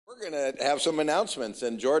We're going to have some announcements,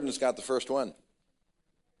 and Jordan's got the first one.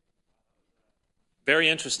 Very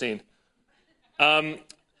interesting.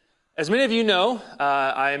 As many of you know,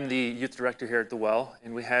 I am the youth director here at The Well,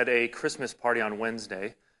 and we had a Christmas party on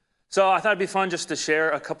Wednesday. So I thought it'd be fun just to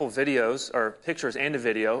share a couple videos, or pictures and a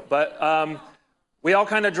video. But we all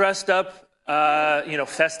kind of dressed up,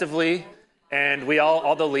 festively, and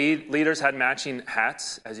all the leaders had matching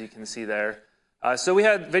hats, as you can see there. So we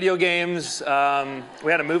had video games,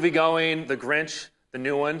 we had a movie going, The Grinch, the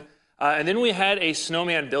new one, and then we had a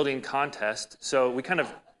snowman building contest. So we kind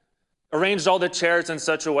of arranged all the chairs in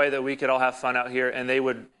such a way that we could all have fun out here, and they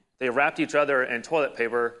wrapped each other in toilet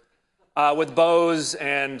paper with bows,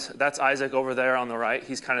 and that's Isaac over there on the right.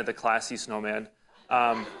 He's kind of the classy snowman.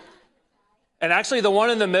 And actually, the one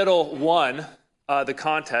in the middle won the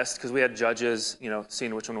contest because we had judges,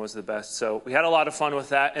 seeing which one was the best. So we had a lot of fun with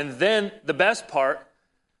that. And then the best part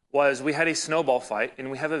was we had a snowball fight,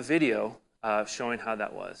 and we have a video showing how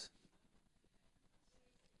that was.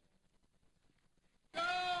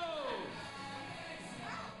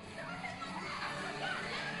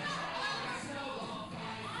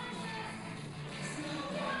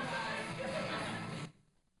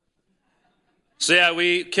 So yeah,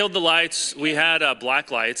 we killed the lights. We had black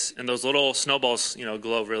lights, and those little snowballs,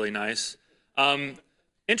 glow really nice.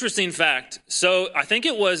 Interesting fact. So I think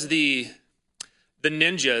it was the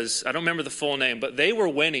ninjas. I don't remember the full name, but they were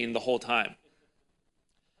winning the whole time.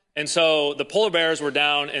 And so the polar bears were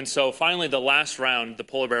down, and so finally the last round, the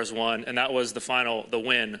polar bears won, and that was the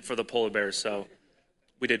win for the polar bears. So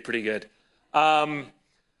we did pretty good.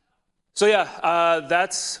 So yeah,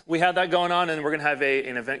 we had that going on, and we're going to have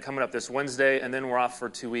an event coming up this Wednesday, and then we're off for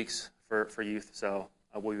 2 weeks for youth. So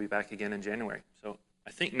we'll be back again in January. So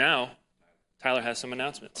I think now Tyler has some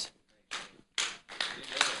announcements.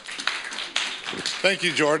 Thank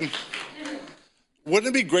you, Jordan.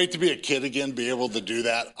 Wouldn't it be great to be a kid again, be able to do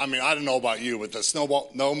that? I mean, I don't know about you, but the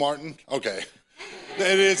snowball, no, Martin? Okay.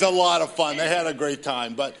 It is a lot of fun. They had a great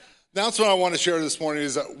time, but the announcement I want to share this morning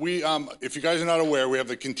is that we, if you guys are not aware, we have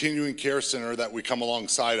the Continuing Care Center that we come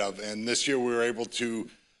alongside of, and this year we were able to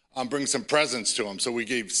bring some presents to them. So we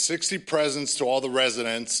gave 60 presents to all the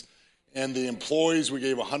residents, and the employees, we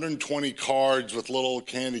gave 120 cards with little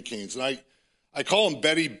candy canes. And I call them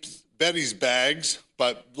Betty's bags,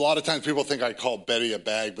 but a lot of times people think I call Betty a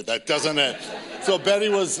bag, but that doesn't it. So Betty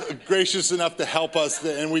was gracious enough to help us,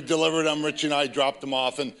 and we delivered them. Richie and I dropped them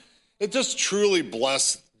off, and it just truly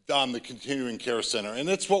blessed the Continuing Care Center. And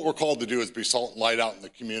that's what we're called to do, is be salt and light out in the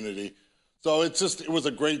community. So it was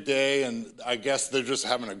a great day, and I guess they're just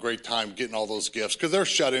having a great time getting all those gifts because they're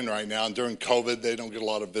shut in right now, and during COVID, they don't get a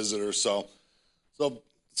lot of visitors. So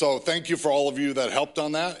thank you for all of you that helped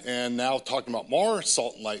on that. And now talking about more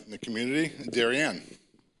salt and light in the community, Darianne.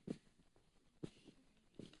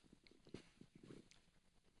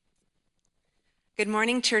 Good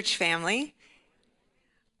morning, church family.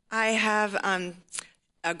 I have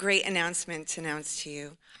a great announcement to announce to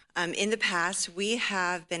you. In the past, we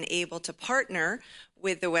have been able to partner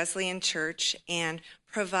with the Wesleyan Church and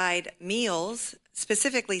provide meals,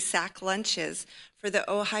 specifically sack lunches, for the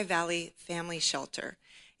Ojai Valley Family Shelter.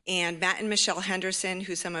 And Matt and Michelle Henderson,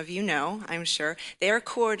 who some of you know, I'm sure, they are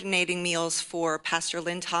coordinating meals for Pastor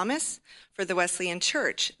Lynn Thomas for the Wesleyan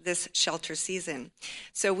Church this shelter season.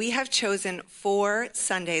 So we have chosen 4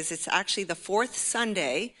 Sundays. It's actually the 4th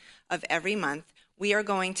Sunday of every month. We are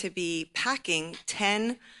going to be packing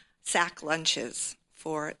 10 sack lunches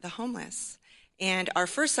for the homeless. And our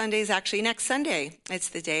first Sunday is actually next Sunday. It's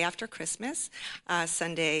the day after Christmas,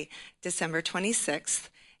 Sunday, December 26th.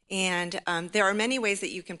 And there are many ways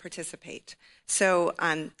that you can participate. So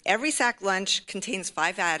every sack lunch contains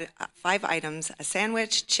 5 items: a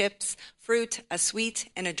sandwich, chips, fruit, a sweet,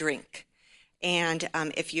 and a drink. And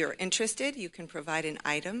if you're interested, you can provide an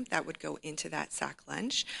item that would go into that sack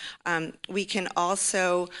lunch. We can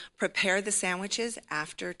also prepare the sandwiches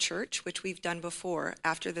after church, which we've done before.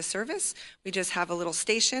 After the service, we just have a little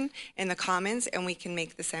station in the commons, and we can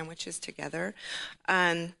make the sandwiches together.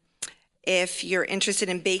 If you're interested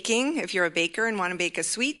in baking, if you're a baker and want to bake a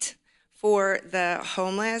sweet for the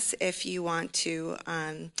homeless, if you want to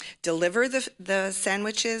deliver the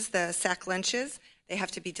sandwiches, the sack lunches, they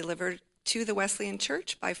have to be delivered to the Wesleyan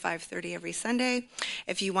Church by 5:30 every Sunday.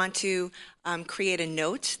 If you want to create a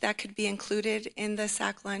note that could be included in the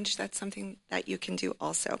sack lunch, that's something that you can do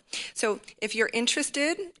also. So if you're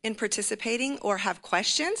interested in participating or have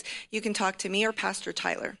questions, you can talk to me or Pastor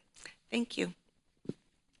Tyler. Thank you.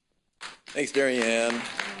 Thanks, Darianne.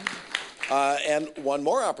 And one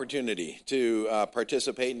more opportunity to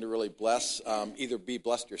participate and to really bless, either be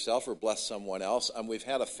blessed yourself or bless someone else. We've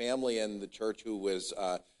had a family in the church who was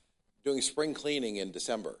doing spring cleaning in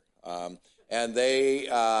December. And they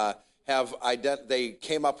they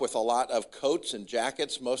came up with a lot of coats and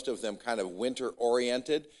jackets, most of them kind of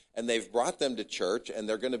winter-oriented, and they've brought them to church, and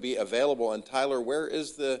they're going to be available. And Tyler, where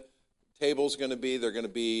is the tables going to be? They're going to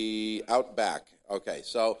be out back. Okay,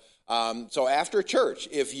 so after church,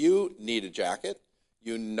 if you need a jacket,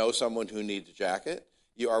 you know someone who needs a jacket,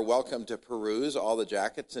 you are welcome to peruse all the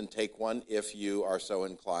jackets and take one if you are so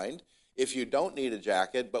inclined. If you don't need a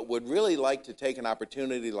jacket but would really like to take an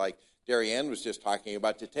opportunity like Darianne was just talking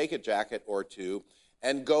about, to take a jacket or two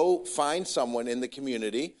and go find someone in the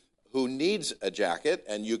community who needs a jacket,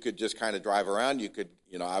 and you could just kind of drive around. You could,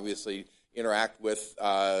 obviously interact with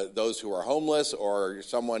those who are homeless or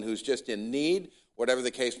someone who's just in need. Whatever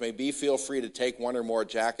the case may be, feel free to take one or more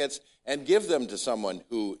jackets and give them to someone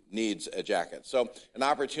who needs a jacket. So an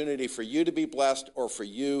opportunity for you to be blessed, or for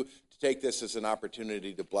you to take this as an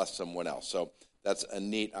opportunity to bless someone else. So that's a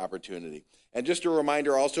neat opportunity. And just a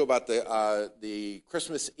reminder also about the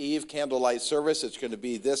Christmas Eve candlelight service. It's going to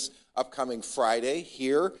be this upcoming Friday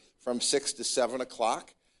here from 6 to 7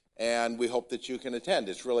 o'clock, and we hope that you can attend.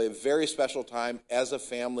 It's really a very special time as a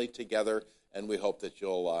family together, and we hope that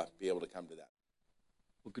you'll be able to come to that.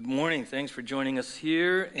 Well, good morning. Thanks for joining us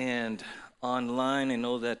here and online. I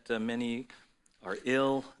know that many are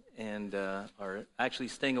ill and are actually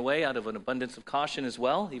staying away out of an abundance of caution as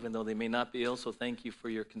well, even though they may not be ill. So thank you for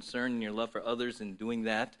your concern and your love for others in doing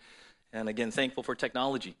that. And again, thankful for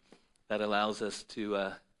technology that allows us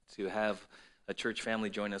to have a church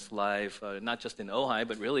family join us live, not just in Ojai,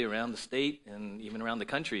 but really around the state and even around the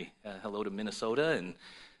country. Hello to Minnesota and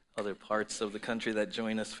other parts of the country that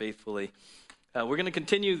join us faithfully. We're going to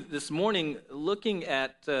continue this morning looking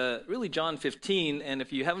at really John 15, and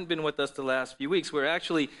if you haven't been with us the last few weeks, we're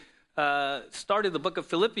actually started the book of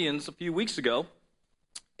Philippians a few weeks ago,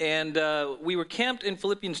 and we were camped in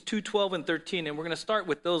Philippians 2:12 and 13, and we're going to start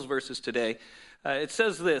with those verses today. It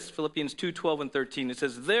says this, Philippians 2:12 and 13, it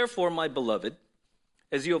says, "Therefore, my beloved,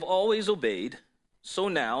 as you have always obeyed, so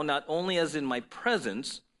now, not only as in my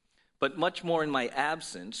presence, but much more in my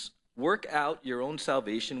absence, work out your own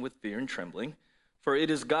salvation with fear and trembling, for it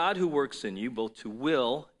is God who works in you both to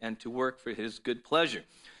will and to work for his good pleasure."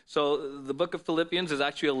 So the book of Philippians is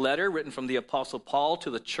actually a letter written from the Apostle Paul to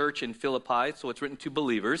the church in Philippi, so it's written to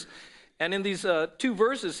believers. And in these two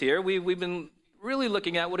verses here, we've been really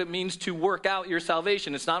looking at what it means to work out your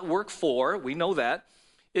salvation. It's not work for, we know that.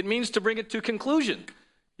 It means to bring it to conclusion.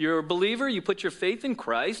 You're a believer, you put your faith in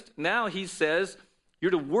Christ. Now he says, you're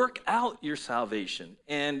to work out your salvation.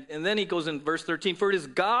 And then he goes in verse 13, "For it is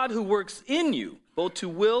God who works in you, both to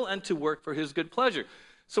will and to work for his good pleasure."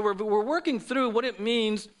 So we're working through what it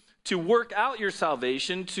means to work out your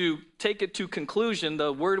salvation, to take it to conclusion.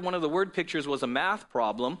 One of the word pictures was a math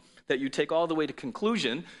problem that you take all the way to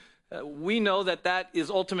conclusion. We know that is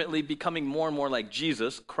ultimately becoming more and more like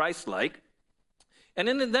Jesus, Christ-like. And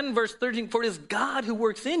then verse 13, "For it is God who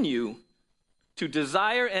works in you to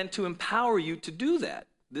desire and to empower you to do that."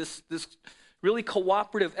 This really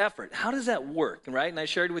cooperative effort. How does that work, right? And I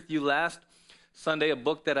shared with you last Sunday a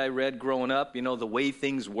book that I read growing up, The Way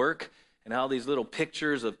Things Work, and how these little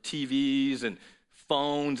pictures of TVs and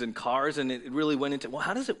phones and cars, and it really went into, well,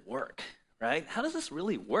 how does it work, right? How does this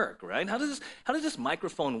really work, right? How does this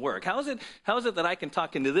microphone work? How is it that I can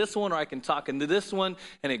talk into this one or I can talk into this one,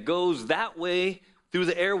 and it goes that way through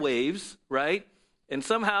the airwaves, right? And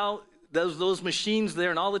somehow those machines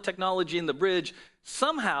there and all the technology in the bridge,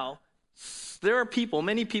 somehow there are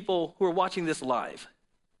many people who are watching this live.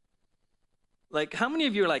 Like, how many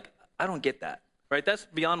of you are like, I don't get that, right? That's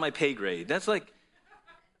beyond my pay grade. That's like,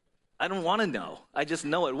 I don't want to know. I just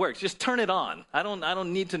know it works. Just turn it on. I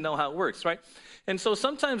don't need to know how it works, right? And so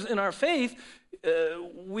sometimes in our faith,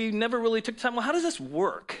 we never really took time. Well, how does this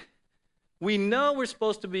work? We know we're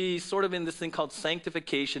supposed to be sort of in this thing called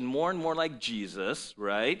sanctification, more and more like Jesus,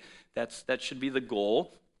 right? That should be the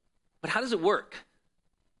goal. But how does it work?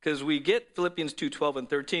 Because we get Philippians 2:12 and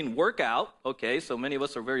 13, work out. Okay, so many of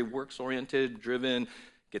us are very works-oriented, driven,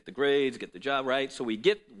 get the grades, get the job, right? So we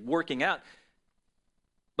get working out.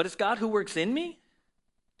 But it's God who works in me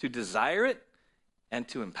to desire it and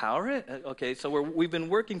to empower it. Okay, so we've been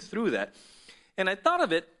working through that. And I thought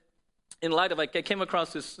of it in light of, I came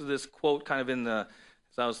across this quote kind of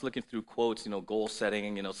as I was looking through quotes, goal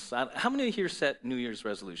setting. How many here set New Year's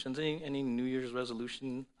resolutions? Any New Year's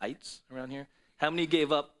resolution-ites around here? How many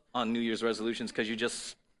gave up on New Year's resolutions because you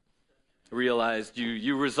just realized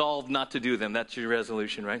you resolved not to do them? That's your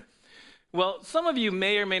resolution, right? Well, some of you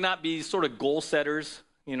may or may not be sort of goal setters.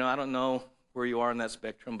 I don't know where you are on that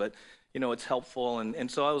spectrum, but, it's helpful. And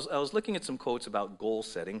so I was looking at some quotes about goal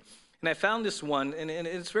setting. And I found this one, and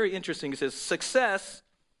it's very interesting. It says, success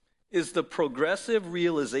is the progressive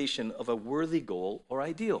realization of a worthy goal or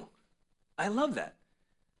ideal. I love that.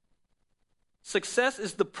 Success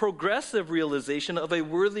is the progressive realization of a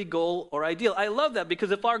worthy goal or ideal. I love that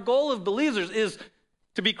because if our goal as believers is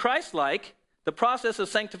to be Christ-like, the process of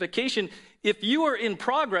sanctification, if you are in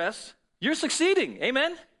progress, you're succeeding.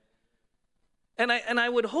 Amen? And I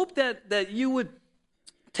would hope that you would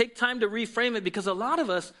take time to reframe it, because a lot of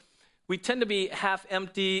us, we tend to be half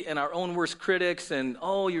empty and our own worst critics, and,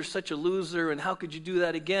 oh, you're such a loser, and how could you do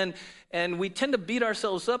that again? And we tend to beat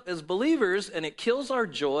ourselves up as believers, and it kills our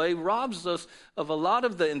joy, robs us of a lot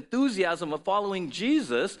of the enthusiasm of following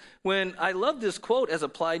Jesus. When I love this quote as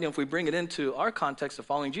applied, if we bring it into our context of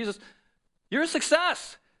following Jesus, you're a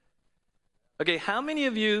success. Okay, how many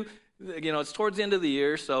of you, it's towards the end of the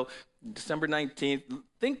year, so December 19th,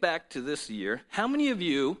 think back to this year. How many of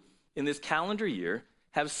you in this calendar year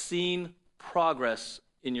have seen progress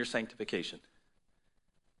in your sanctification?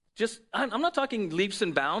 I'm not talking leaps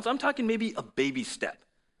and bounds. I'm talking maybe a baby step.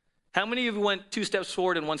 How many of you went 2 steps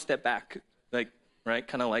forward and 1 step back? Right?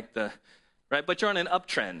 Kind of like right? But you're on an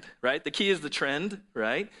uptrend, right? The key is the trend,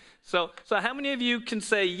 right? So how many of you can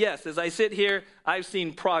say, yes, as I sit here, I've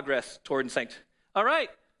seen progress toward sanctification? All right.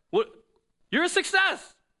 You're a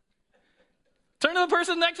success. Turn to the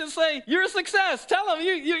person next and say, you're a success. Tell them,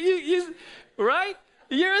 you right?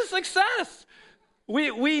 You're a success.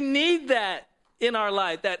 We need that in our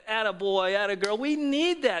life, that attaboy, attagirl. We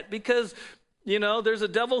need that because, there's a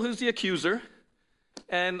devil who's the accuser,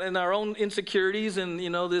 and our own insecurities and,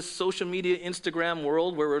 this social media, Instagram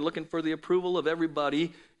world where we're looking for the approval of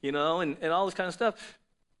everybody, and all this kind of stuff.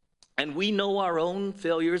 And we know our own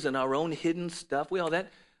failures and our own hidden stuff. We all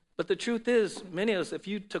that. But the truth is, many of us, if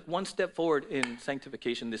you took 1 step forward in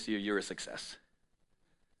sanctification this year, you're a success.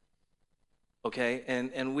 Okay,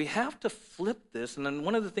 and we have to flip this. And then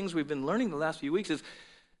one of the things we've been learning the last few weeks is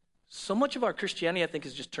so much of our Christianity, I think,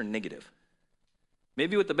 has just turned negative.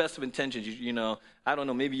 Maybe with the best of intentions, I don't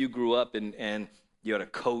know, maybe you grew up and you had a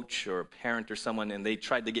coach or a parent or someone, and they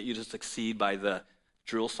tried to get you to succeed by the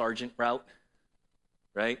drill sergeant route,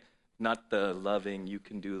 right? Not the loving, you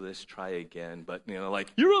can do this, try again, but,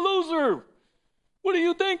 like, you're a loser. What are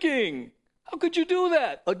you thinking? How could you do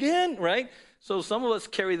that? Again, right? So some of us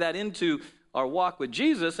carry that into our walk with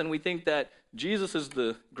Jesus, and we think that Jesus is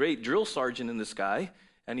the great drill sergeant in the sky,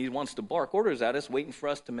 and he wants to bark orders at us, waiting for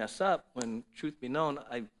us to mess up, when, truth be known,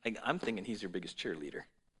 I'm thinking he's your biggest cheerleader.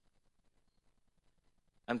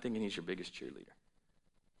 I'm thinking he's your biggest cheerleader.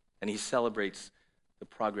 And he celebrates the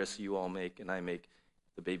progress you all make and I make,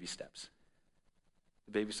 the baby steps.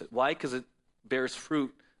 The baby steps. Why? Because it bears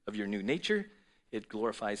fruit of your new nature. It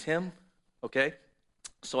glorifies him, okay?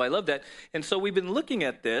 So I love that. And so we've been looking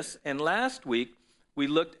at this, and last week we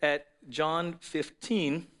looked at John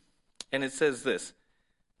 15, and it says this.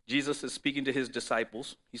 Jesus is speaking to his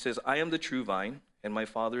disciples. He says, I am the true vine, and my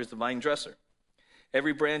Father is the vine dresser.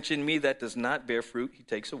 Every branch in me that does not bear fruit, he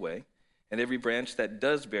takes away, and every branch that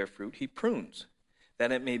does bear fruit, he prunes,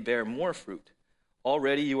 that it may bear more fruit.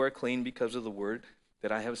 Already you are clean because of the word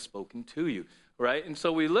that I have spoken to you, right? And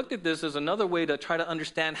so we looked at this as another way to try to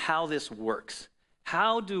understand how this works.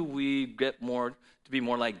 How do we get to be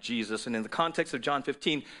more like Jesus? And in the context of John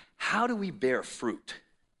 15, how do we bear fruit?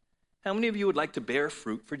 How many of you would like to bear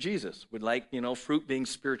fruit for Jesus? Would like, fruit being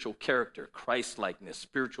spiritual character, Christ-likeness,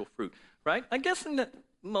 spiritual fruit, right? I guess that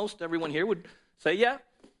most everyone here would say, yeah,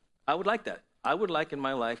 I would like that. I would like in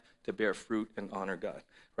my life to bear fruit and honor God,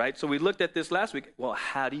 right? So we looked at this last week. Well,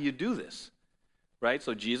 how do you do this, right?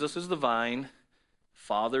 So Jesus is the vine.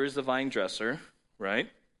 Father is the vine dresser, right?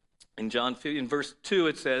 In verse 2,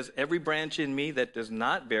 it says, every branch in me that does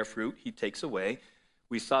not bear fruit, he takes away.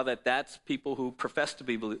 We saw that that's people who profess to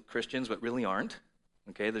be Christians but really aren't.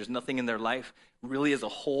 Okay, there's nothing in their life really as a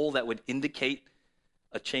whole that would indicate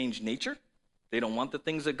a changed nature. They don't want the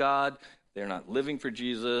things of God. They're not living for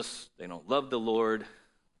Jesus. They don't love the Lord.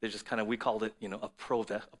 They're just kind of, we called it,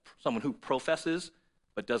 someone who professes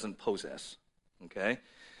but doesn't possess. Okay,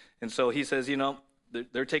 and so he says,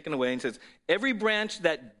 they're taken away, and says, every branch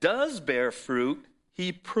that does bear fruit,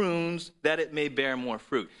 he prunes that it may bear more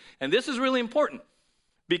fruit. And this is really important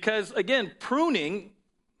because, again, pruning,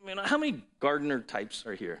 how many gardener types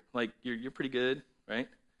are here? Like, you're pretty good, right?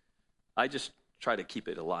 I just try to keep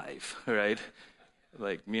it alive, right?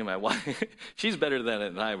 Like me and my wife, she's better than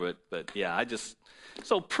it than I would, but yeah,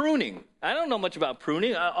 so pruning. I don't know much about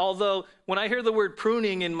pruning, although when I hear the word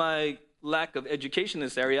pruning in my lack of education in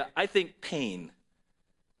this area, I think pain.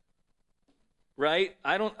 Right?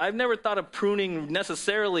 I've never thought of pruning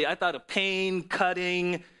necessarily. I thought of pain,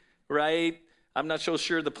 cutting, right? I'm not so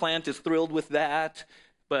sure the plant is thrilled with that,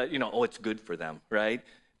 but, it's good for them, right?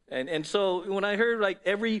 And so when I heard, like,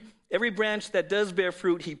 every branch that does bear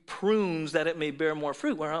fruit, he prunes that it may bear more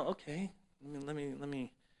fruit. Well, okay, let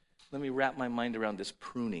me wrap my mind around this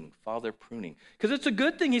pruning, Father pruning. Because it's a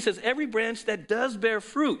good thing. He says every branch that does bear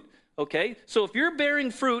fruit, okay? So if you're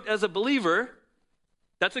bearing fruit as a believer,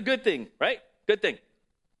 that's a good thing, right? Good thing.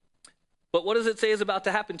 But what does it say is about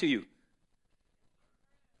to happen to you?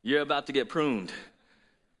 You're about to get pruned,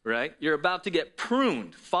 right? You're about to get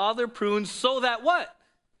pruned. Father prunes so that what?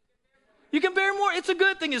 You can bear more. It's a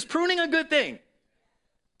good thing. Is pruning a good thing?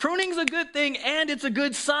 Pruning's a good thing, and it's a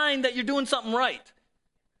good sign that you're doing something right.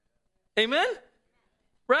 Amen?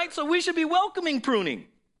 Right? So we should be welcoming pruning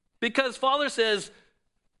because Father says,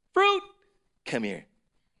 fruit, come here.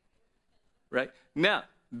 Right? Now,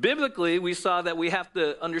 biblically, we saw that we have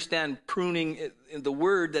to understand pruning in the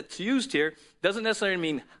word that's used here doesn't necessarily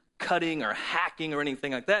mean cutting or hacking or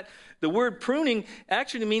anything like that. The word pruning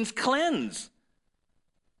actually means cleanse.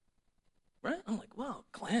 Right? I'm like, wow,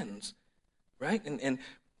 cleanse. Right? And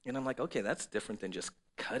I'm like, okay, that's different than just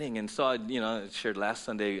cutting. And so I shared last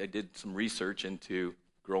Sunday, I did some research into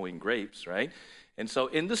growing grapes, right? And so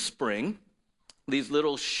in the spring, these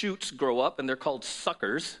little shoots grow up, and they're called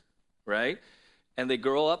suckers, right? And they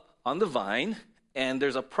grow up on the vine, and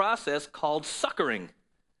there's a process called suckering,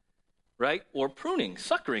 right? Or pruning,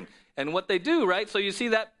 suckering. And what they do, right? So you see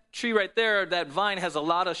that tree right there, that vine has a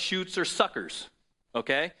lot of shoots or suckers,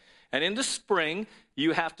 okay? And in the spring,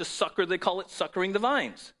 you have to sucker, they call it suckering the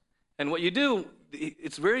vines. And what you do,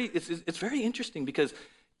 it's very interesting because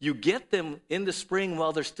you get them in the spring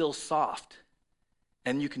while they're still soft,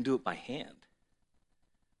 and you can do it by hand.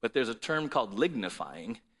 But there's a term called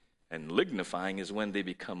lignifying, and lignifying is when they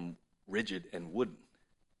become rigid and wooden.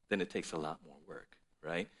 Then it takes a lot more work,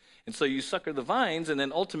 right? And so you sucker the vines, and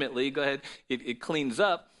then ultimately, go ahead, it cleans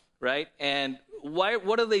up, right? And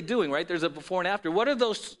what are they doing, right? There's a before and after. What are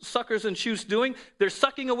those suckers and shoots doing? They're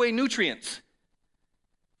sucking away nutrients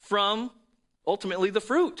from ultimately the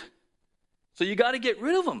fruit. So you got to get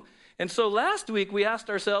rid of them. And so last week we asked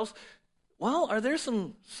ourselves, well, are there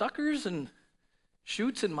some suckers and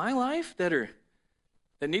shoots in my life that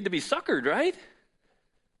need to be suckered, right?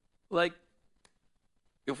 Like,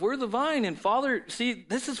 if we're the vine and Father, see,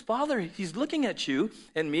 this is Father. He's looking at you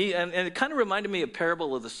and me. And it kind of reminded me of a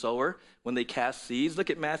parable of the sower when they cast seeds.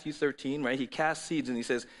 Look at Matthew 13, right? He casts seeds and he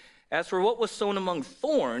says, as for what was sown among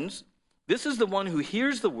thorns, this is the one who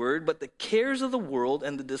hears the word, but the cares of the world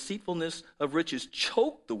and the deceitfulness of riches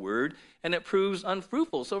choke the word, and it proves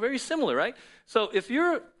unfruitful. So very similar, right? So if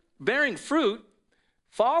you're bearing fruit,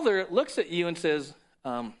 Father looks at you and says,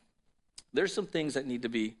 there's some things that need to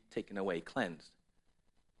be taken away, cleansed.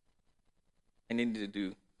 I need to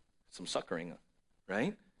do some suckering,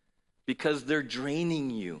 right? Because they're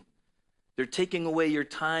draining you. They're taking away your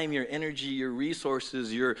time, your energy, your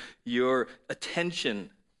resources, your attention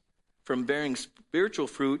from bearing spiritual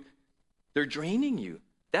fruit. They're draining you.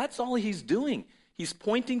 That's all he's doing. He's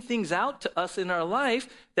pointing things out to us in our life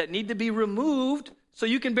that need to be removed so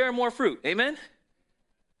you can bear more fruit. Amen?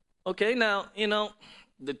 Okay, now,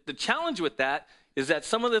 the challenge with that is that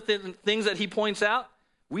some of the things that he points out,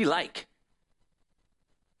 we like.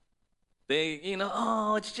 They,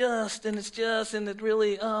 it's just, and it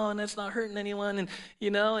really, and it's not hurting anyone.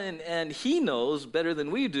 And he knows better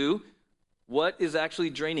than we do what is actually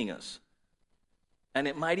draining us. And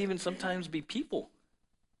it might even sometimes be people.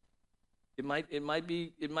 It might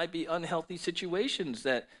be unhealthy situations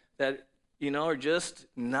that are just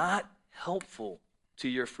not helpful to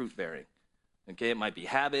your fruit bearing. Okay, it might be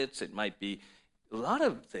habits, it might be a lot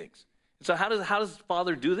of things. So how does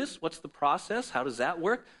Father do this? What's the process? How does that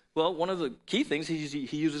work? Well, one of the key things, he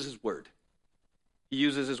uses his word. He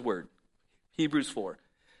uses his word. Hebrews 4.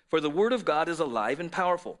 For the word of God is alive and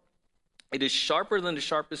powerful. It is sharper than the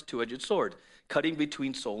sharpest two-edged sword, cutting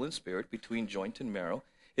between soul and spirit, between joint and marrow.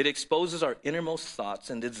 It exposes our innermost thoughts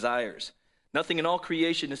and desires. Nothing in all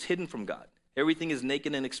creation is hidden from God. Everything is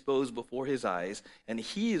naked and exposed before his eyes, and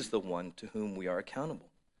he is the one to whom we are accountable.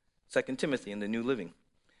 2 Timothy in the New Living.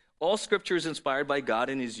 All scripture is inspired by God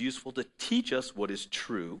and is useful to teach us what is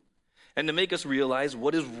true and to make us realize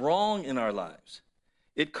what is wrong in our lives.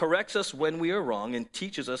 It corrects us when we are wrong and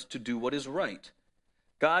teaches us to do what is right.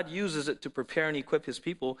 God uses it to prepare and equip his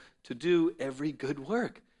people to do every good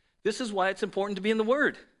work. This is why it's important to be in the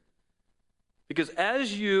Word. Because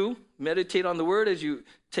as you meditate on the Word, as you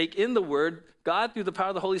take in the Word, God, through the power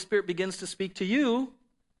of the Holy Spirit, begins to speak to you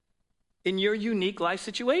in your unique life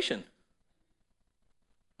situation.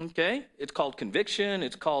 Okay? It's called conviction.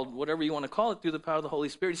 It's called whatever you want to call it through the power of the Holy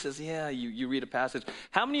Spirit. He says, yeah, you read a passage.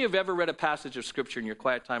 How many of you have ever read a passage of Scripture in your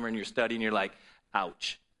quiet time or in your study and you're like,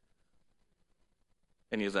 ouch?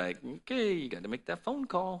 And he's like, okay, you got to make that phone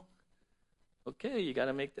call. Okay, you got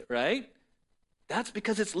to make that, right? That's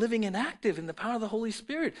because it's living and active in the power of the Holy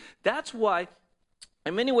Spirit. That's why,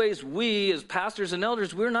 in many ways, we as pastors and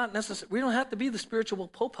elders, we don't have to be the spiritual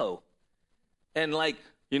popo and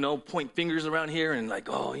point fingers around here and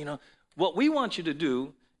what we want you to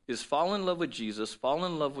do is fall in love with Jesus, fall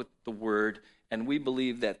in love with the Word, and we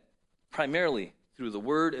believe that primarily through the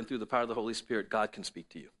Word and through the power of the Holy Spirit, God can speak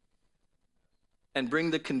to you and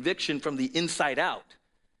bring the conviction from the inside out.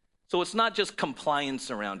 So it's not just compliance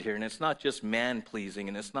around here, and it's not just man-pleasing,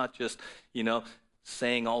 and it's not just,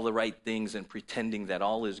 saying all the right things and pretending that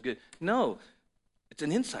all is good. No, it's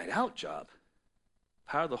an inside-out job.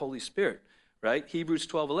 Power of the Holy Spirit, right? Hebrews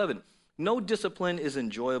 12:11. No discipline is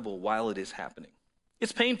enjoyable while it is happening.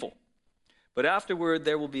 It's painful. But afterward,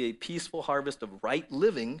 there will be a peaceful harvest of right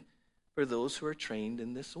living for those who are trained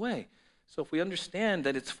in this way. So if we understand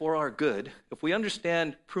that it's for our good, if we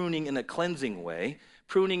understand pruning in a cleansing way,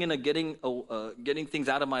 pruning in a getting things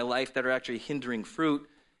out of my life that are actually hindering fruit,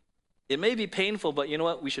 it may be painful, but you know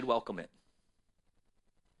what? We should welcome it.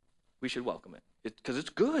 We should welcome it because it's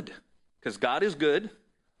good. Because God is good,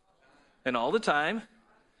 and all the time,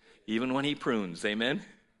 even when he prunes, amen?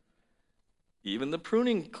 Even the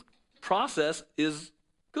pruning process is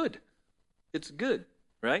good. It's good,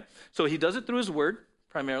 right? So he does it through his word,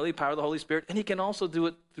 primarily power of the Holy Spirit, and he can also do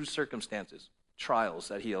it through circumstances, trials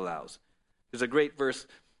that he allows. There's a great verse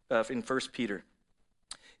in 1 Peter.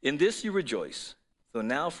 In this you rejoice, though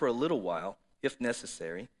now for a little while, if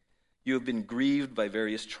necessary, you have been grieved by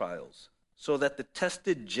various trials, so that the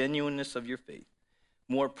tested genuineness of your faith,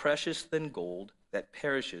 more precious than gold that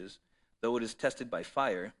perishes, though it is tested by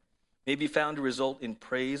fire, may be found to result in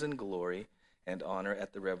praise and glory and honor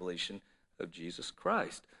at the revelation of Jesus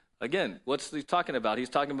Christ. Again, what's he talking about? He's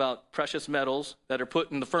talking about precious metals that are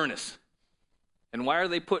put in the furnace. And why are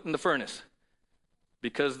they put in the furnace?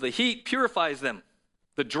 Because the heat purifies them.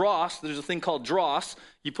 The dross, there's a thing called dross.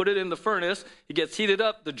 You put it in the furnace, it gets heated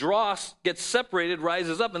up, the dross gets separated,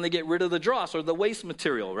 rises up, and they get rid of the dross or the waste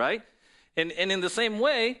material, right? And in the same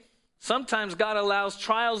way, sometimes God allows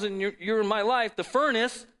trials in your in my life, the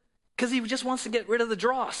furnace, because he just wants to get rid of the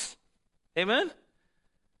dross. Amen?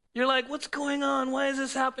 You're like, what's going on? Why is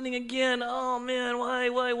this happening again? Oh, man,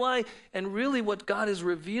 why? And really what God is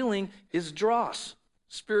revealing is dross,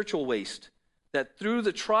 spiritual waste, that through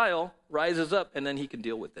the trial rises up, and then he can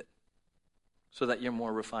deal with it so that you're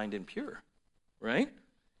more refined and pure, right?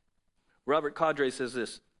 Robert Cadre says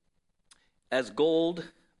this, as gold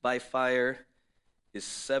by fire is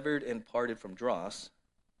severed and parted from dross,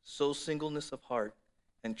 so singleness of heart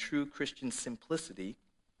and true Christian simplicity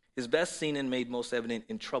is best seen and made most evident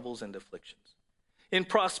in troubles and afflictions. In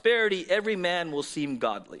prosperity, every man will seem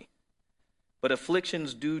godly, but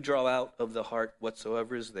afflictions do draw out of the heart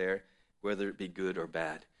whatsoever is there, whether it be good or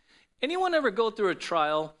bad. Anyone ever go through a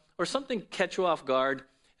trial or something catch you off guard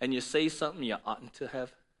and you say something you oughtn't to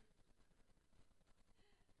have?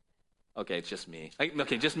 Okay, it's just me.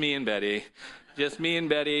 Okay, just me and Betty. Just me and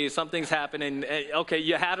Betty. Something's happening. Okay,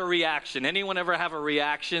 you had a reaction. Anyone ever have a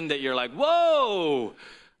reaction that you're like, whoa,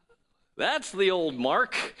 that's the old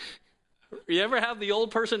Mark? You ever have the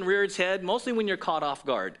old person rear its head? Mostly when you're caught off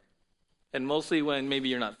guard. And mostly when maybe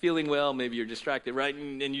you're not feeling well, maybe you're distracted, right?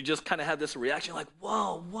 And you just kind of have this reaction like,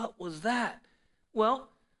 whoa, what was that? Well,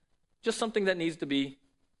 just something that needs to be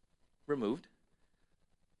removed.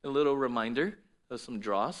 A little reminder of some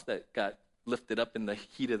dross that got lifted up in the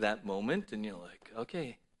heat of that moment. And you're like,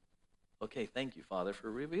 okay, thank you, Father, for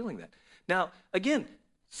revealing that. Now, again,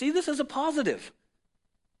 see this as a positive.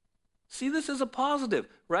 See this as a positive,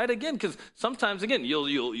 right? Again, because sometimes, again,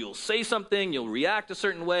 you'll say something, you'll react a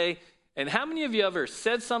certain way. And how many of you ever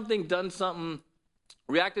said something, done something,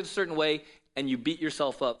 reacted a certain way, and you beat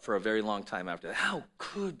yourself up for a very long time after that? How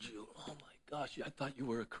could you? Oh my gosh, I thought you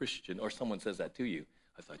were a Christian. Or someone says that to you.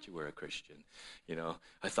 I thought you were a Christian.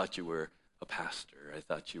 I thought you were a pastor. I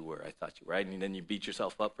thought you were, right? And then you beat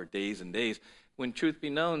yourself up for days and days. When truth be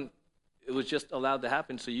known, it was just allowed to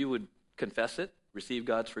happen so you would confess it, receive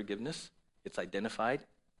God's forgiveness. It's identified.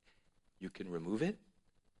 You can remove it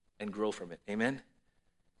and grow from it. Amen?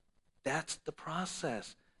 That's the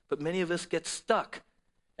process. But many of us get stuck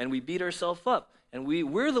and we beat ourselves up. And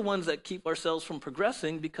we're the ones that keep ourselves from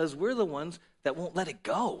progressing because we're the ones that won't let it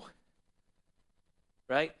go.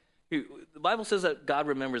 Right? The Bible says that God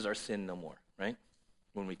remembers our sin no more, right?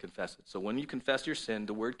 when we confess it. So when you confess your sin,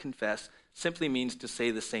 the word confess simply means to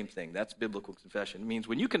say the same thing. That's biblical confession. It means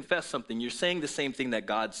when you confess something, you're saying the same thing that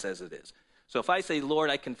God says it is. So if I say, Lord,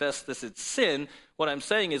 I confess this is sin, what I'm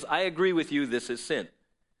saying is I agree with you, this is sin.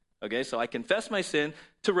 Okay, so I confess my sin.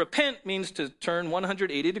 To repent means to turn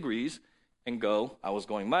 180 degrees and go, I was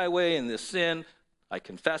going my way in this sin. I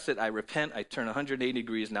confess it, I repent, I turn 180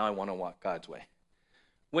 degrees, now I want to walk God's way.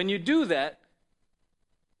 When you do that,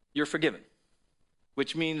 you're forgiven,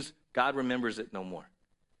 which means God remembers it no more.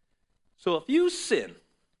 So if you sin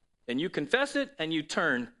and you confess it and you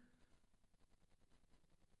turn,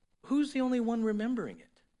 who's the only one remembering it?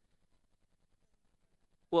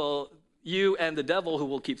 Well, you and the devil who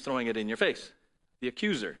will keep throwing it in your face, the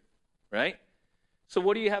accuser, right? So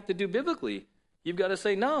what do you have to do biblically? You've got to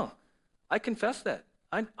say, no, I confess that.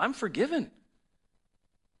 I'm forgiven.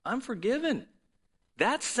 I'm forgiven.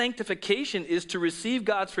 That sanctification is to receive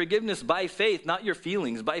God's forgiveness by faith, not your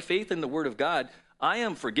feelings, by faith in the Word of God. I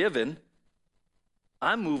am forgiven.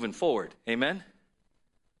 I'm moving forward. Amen?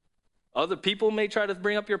 Other people may try to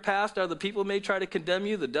bring up your past. Other people may try to condemn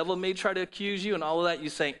you. The devil may try to accuse you and all of that. You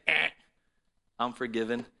say, I'm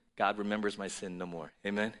forgiven. God remembers my sin no more.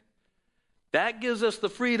 Amen? That gives us the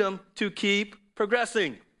freedom to keep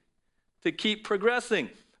progressing. To keep progressing.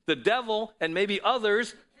 The devil and maybe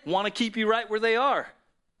others want to keep you right where they are.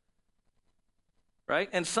 Right?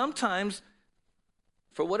 And sometimes,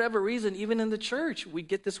 for whatever reason, even in the church, we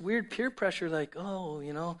get this weird peer pressure like,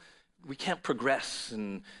 we can't progress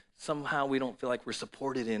and somehow we don't feel like we're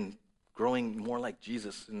supported in growing more like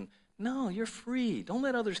Jesus. And no, you're free. Don't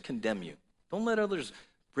let others condemn you. Don't let others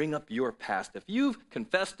bring up your past. If you've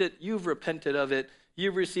confessed it, you've repented of it,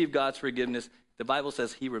 you've received God's forgiveness, the Bible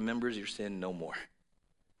says he remembers your sin no more.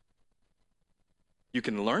 You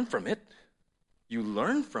can learn from it. You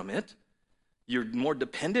learn from it. You're more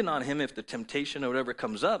dependent on him if the temptation or whatever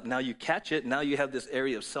comes up. Now you catch it. Now you have this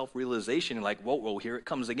area of self-realization. You're like, whoa, here it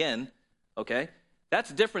comes again. Okay? That's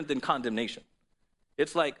different than condemnation.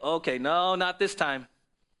 It's like, okay, no, not this time.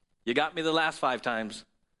 You got me the last 5 times.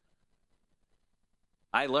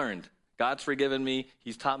 I learned. God's forgiven me.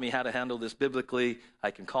 He's taught me how to handle this biblically.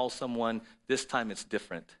 I can call someone. This time it's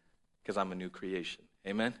different because I'm a new creation.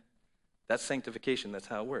 Amen? That's sanctification. That's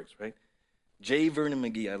how it works, right? J. Vernon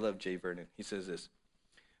McGee, I love J. Vernon. He says this,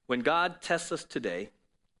 when God tests us today,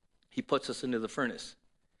 he puts us into the furnace.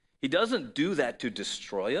 He doesn't do that to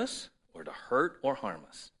destroy us or to hurt or harm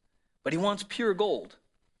us, but he wants pure gold.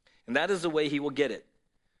 And that is the way he will get it.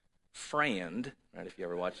 Frand, right, if you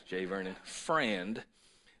ever watched J. Vernon, Frand,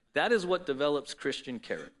 that is what develops Christian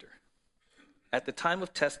character. At the time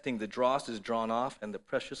of testing, the dross is drawn off and the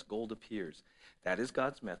precious gold appears. That is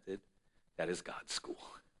God's method. That is God's school.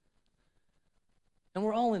 And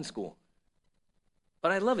we're all in school.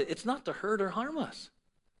 But I love it. It's not to hurt or harm us.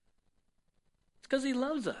 It's because he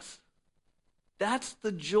loves us. That's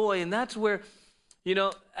the joy. And that's where,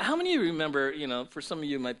 how many of you remember, for some of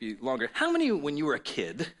you it might be longer, how many when you were a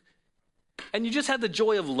kid and you just had the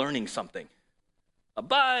joy of learning something? A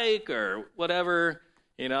bike or whatever,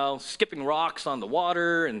 skipping rocks on the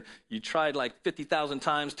water, and you tried like 50,000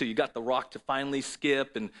 times till you got the rock to finally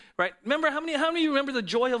skip. And right, remember how many of you remember the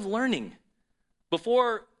joy of learning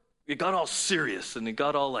before it got all serious and it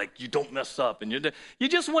got all like you don't mess up and you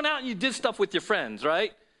just went out and you did stuff with your friends,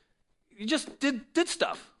 right? You just did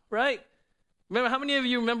stuff, right? Remember how many of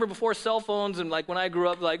you remember before cell phones and like when I grew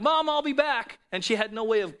up, like, Mom, I'll be back, and she had no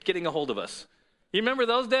way of getting a hold of us. You remember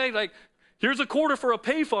those days, like? Here's a quarter for a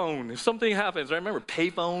payphone if something happens. I remember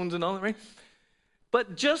payphones and all that, right?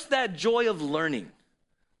 But just that joy of learning,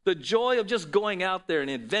 the joy of just going out there and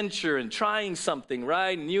adventure and trying something,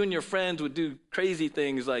 right? And you and your friends would do crazy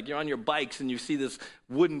things like you're on your bikes and you see this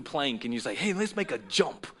wooden plank and you say, hey, let's make a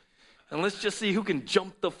jump. And let's just see who can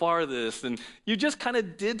jump the farthest. And you just kind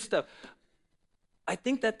of did stuff. I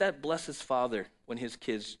think that blesses Father when his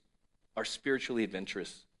kids are spiritually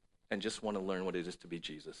adventurous and just want to learn what it is to be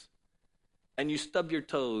Jesus. And you stub your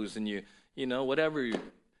toes and you whatever.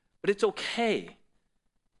 But it's okay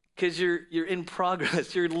because you're in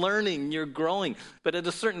progress. You're learning. You're growing. But at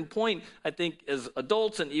a certain point, I think as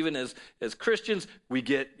adults and even as Christians, we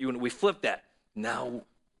flip that. Now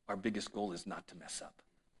our biggest goal is not to mess up.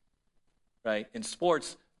 Right? In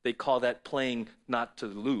sports, they call that playing not to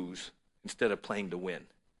lose instead of playing to win.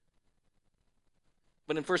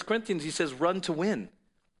 But in 1 Corinthians, he says, run to win.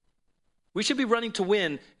 We should be running to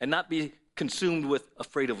win and not be consumed with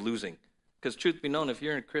afraid of losing. Because truth be known, if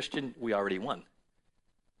you're a Christian, we already won.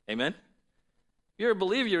 Amen? If you're a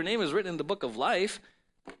believer, your name is written in the book of life.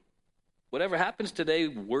 Whatever happens today,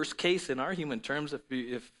 worst case in our human terms,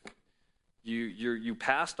 if You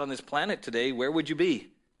passed on this planet today, where would you be?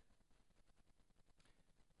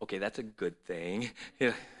 Okay, that's a good thing.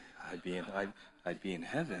 Yeah, I'd be in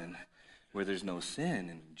heaven where there's no sin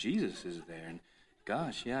and Jesus is there. And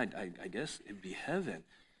gosh, yeah, I guess it'd be heaven.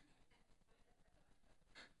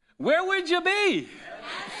 Where would you be?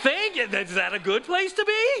 Is that a good place to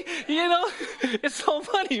be? You know, it's so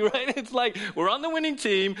funny, right? It's like we're on the winning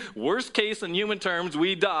team. Worst case in human terms,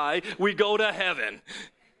 we die. We go to heaven.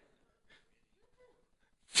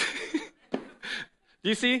 Do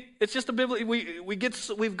you see? It's just a biblical.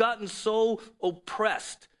 We've gotten so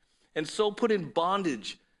oppressed and so put in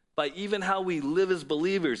bondage by even how we live as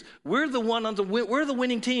believers. We're the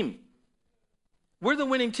winning team. We're the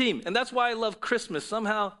winning team. And that's why I love Christmas.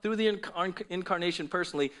 Somehow, through the incarnation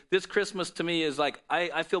personally, this Christmas to me is like,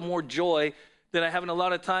 I feel more joy than I have in a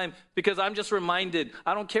lot of time, because I'm just reminded,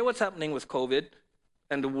 I don't care what's happening with COVID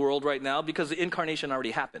and the world right now, because the incarnation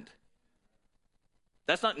already happened.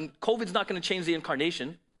 COVID's not going to change the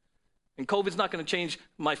incarnation, and COVID's not going to change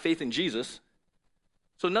my faith in Jesus.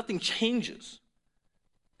 So nothing changes.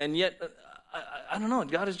 And yet, I don't know,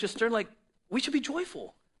 God is just stirring, like, we should be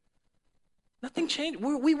joyful. Nothing changed.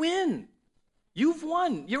 We win. You've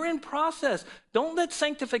won. You're in process. Don't let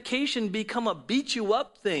sanctification become a beat you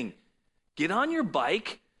up thing. Get on your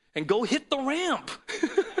bike and go hit the ramp.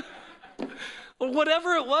 Or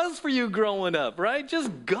whatever it was for you growing up, right?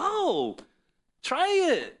 Just go. Try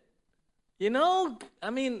it. You know, I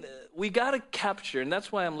mean, we got to capture, and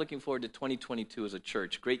that's why I'm looking forward to 2022 as a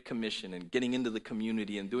church, Great Commission and getting into the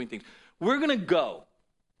community and doing things. We're going to go,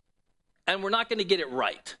 and we're not going to get it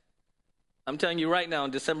right. I'm telling you right now, on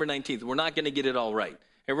December 19th, we're not going to get it all right.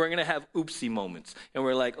 And we're going to have oopsie moments. And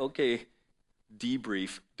we're like, okay,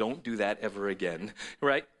 debrief, don't do that ever again,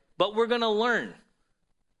 right? But we're going to learn.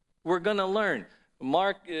 We're going to learn.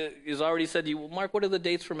 Mark has already said to you, Mark, what are the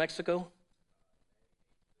dates for Mexico?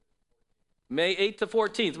 May 8th to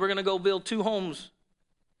 14th. We're going to go build 2 homes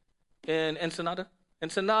in Ensenada.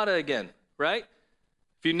 Ensenada again, right?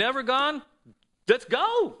 If you've never gone, let's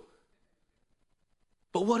go.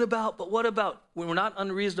 But what about, we're not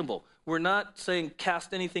unreasonable. We're not saying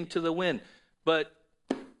cast anything to the wind, but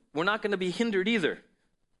we're not going to be hindered either.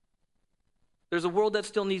 There's a world that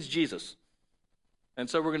still needs Jesus. And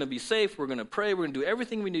so we're going to be safe, we're going to pray, we're going to do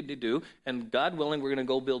everything we need to do, and God willing, we're going to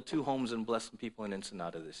go build 2 homes and bless some people in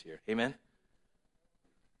Ensenada this year. Amen?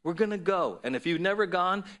 We're going to go. And if you've never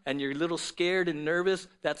gone and you're a little scared and nervous,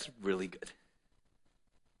 that's really good.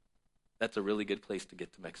 That's a really good place to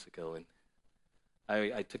get to Mexico. And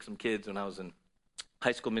I took some kids when I was in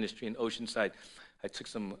high school ministry in Oceanside. I took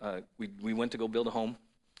some, we went to go build a home,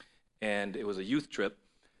 and it was a youth trip.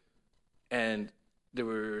 And there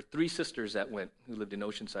were 3 sisters that went who lived in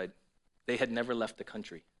Oceanside. They had never left the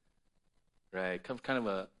country, right? Kind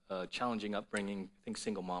of a challenging upbringing, I think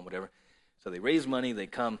single mom, whatever. So they raised money, they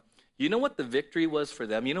come. You know what the victory was for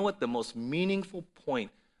them? You know what the most meaningful point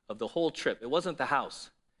of the whole trip? It wasn't the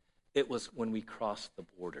house. It was when we crossed the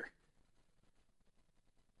border.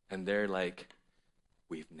 And they're like,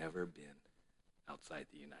 we've never been outside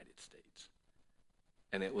the United States.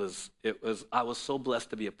 And I was so blessed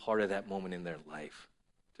to be a part of that moment in their life,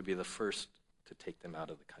 to be the first to take them out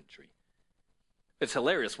of the country. It's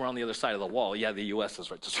hilarious. We're on the other side of the wall. Yeah, the U.S.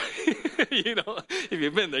 is right. Just right. You know, if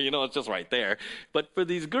you've been there, you know it's just right there. But for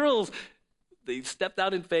these girls, they stepped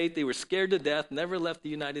out in faith. They were scared to death, never left the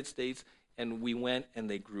United States, and we went and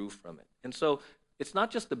they grew from it. And so it's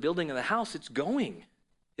not just the building of the house, it's going.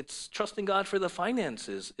 It's trusting God for the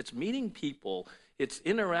finances. It's meeting people. It's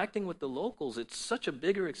interacting with the locals. It's such a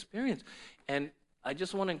bigger experience. And I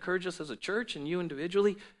just want to encourage us as a church and you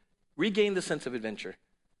individually, regain the sense of adventure.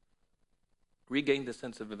 Regain the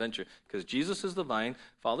sense of adventure. Because Jesus is the vine.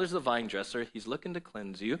 Father's the vine dresser. He's looking to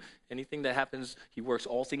cleanse you. Anything that happens, he works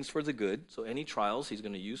all things for the good. So any trials he's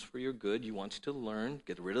going to use for your good. He wants you to learn,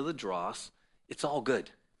 get rid of the dross. It's all good.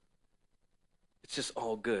 It's just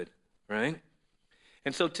all good, right?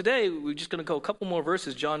 And so today, we're just going to go a couple more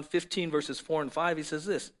verses. John 15, verses 4 and 5, he says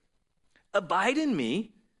this. Abide in me,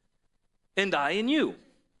 and I in you.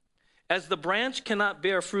 As the branch cannot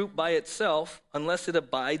bear fruit by itself unless it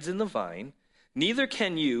abides in the vine, neither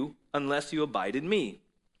can you unless you abide in me.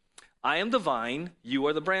 I am the vine, you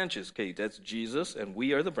are the branches. Okay, that's Jesus, and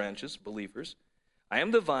we are the branches, believers. I am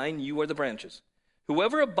the vine, you are the branches.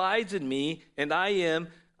 Whoever abides in me, and I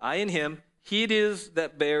in him, he it is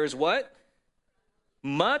that bears what?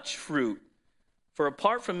 Much fruit. For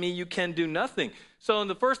apart from me, you can do nothing. So in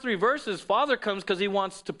the first 3 verses, Father comes because he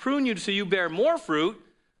wants to prune you so you bear more fruit.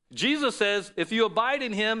 Jesus says, if you abide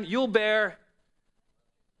in him, you'll bear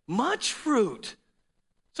much fruit.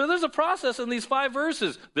 So there's a process in these 5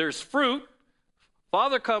 verses. There's fruit,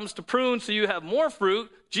 Father comes to prune so you have more fruit.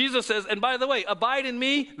 Jesus says, and by the way, abide in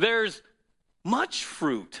me, there's much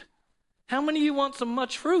fruit. How many of you want some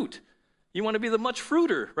much fruit? You want to be the much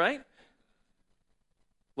fruiter, right?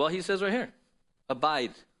 Well, he says right here,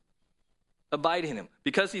 abide. Abide in him.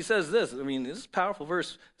 Because he says this, I mean, this is a powerful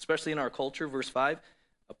verse, especially in our culture, verse 5.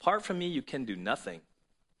 Apart from me, you can do nothing.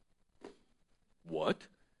 What?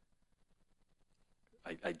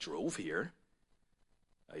 I drove here.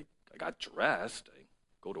 I got dressed. I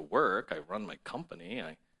go to work. I run my company.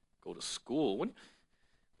 I go to school. What do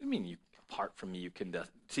you mean, apart from me, you can do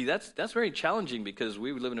nothing? See, that's very challenging because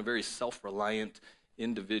we live in a very self-reliant,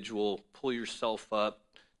 individual, pull yourself up,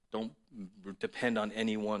 don't depend on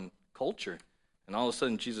any one culture. And all of a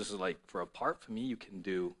sudden, Jesus is like, for apart from me, you can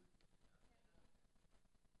do.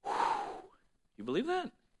 Whew. You believe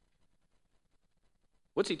that?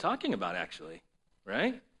 What's he talking about, actually?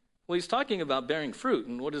 Right? Well, he's talking about bearing fruit.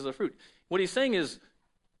 And what is the fruit? What he's saying is,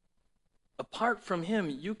 apart from him,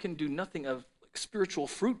 you can do nothing of spiritual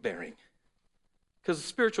fruit bearing. Because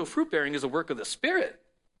spiritual fruit bearing is a work of the Spirit.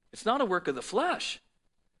 It's not a work of the flesh.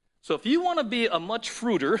 So if you want to be a much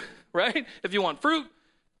fruiter, right? If you want fruit,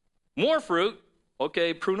 more fruit,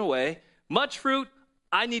 okay, prune away. Much fruit,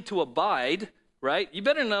 I need to abide, right? You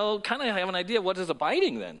better know, kind of have an idea what is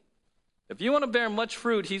abiding then. If you want to bear much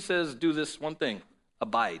fruit, he says, do this one thing,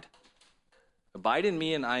 abide. Abide in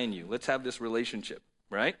me and I in you. Let's have this relationship,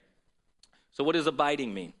 right? So what does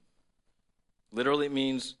abiding mean? Literally it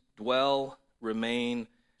means dwell, remain,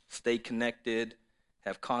 stay connected,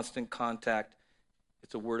 have constant contact.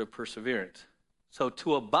 It's a word of perseverance. So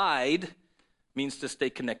to abide means to stay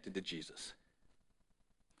connected to Jesus.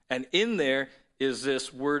 And in there is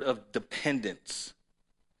this word of dependence.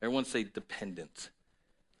 Everyone say dependence.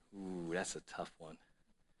 Ooh, that's a tough one.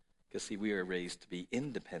 Because see, we are raised to be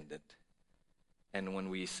independent. And when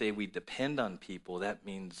we say we depend on people, that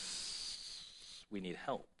means we need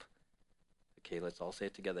help. Okay, let's all say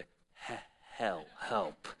it together.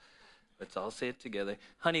 Help. Let's all say it together.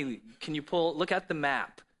 Honey, can you look at the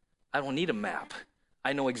map. I don't need a map.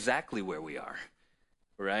 I know exactly where we are,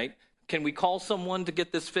 right? Can we call someone to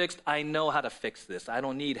get this fixed? I know how to fix this. I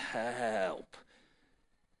don't need help,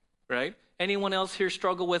 right? Anyone else here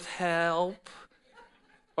struggle with help?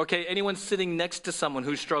 Okay, anyone sitting next to someone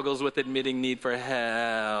who struggles with admitting need for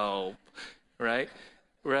help, right?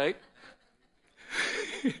 Right?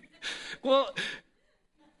 Well,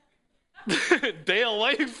 Dale,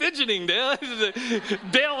 why are you fidgeting, Dale?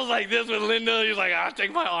 Dale was like this with Linda. He was like, I'll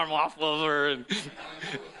take my arm off of her. And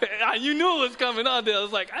you knew it was coming on, Dale. I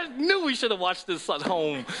was like, I knew we should have watched this at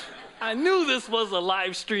home. I knew this was a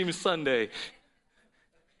live stream Sunday.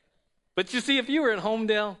 But you see, if you were at home,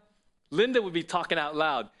 Dale, Linda would be talking out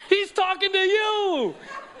loud. He's talking to you.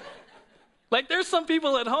 Like there's some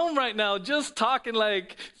people at home right now just talking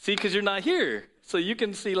like, see, because you're not here. So you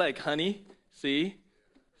can see like, honey, see?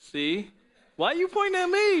 Why are you pointing at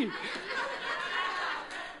me?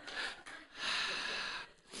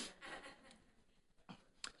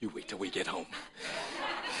 You wait till we get home.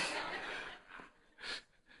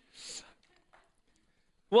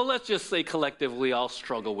 Well, let's just say collectively I'll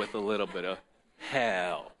struggle with a little bit of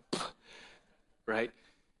help, right?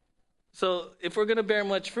 So if we're going to bear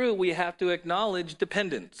much fruit, we have to acknowledge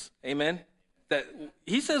dependence, amen? That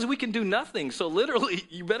he says we can do nothing, so literally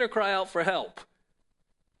you better cry out for help.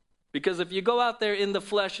 Because if you go out there in the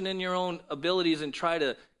flesh and in your own abilities and try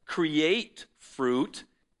to create fruit,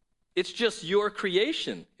 it's just your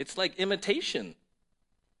creation. It's like imitation,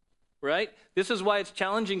 right? This is why it's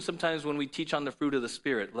challenging sometimes when we teach on the fruit of the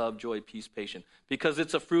Spirit, love, joy, peace, patience, because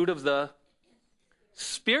it's a fruit of the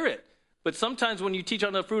Spirit. But sometimes when you teach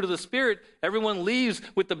on the fruit of the Spirit, everyone leaves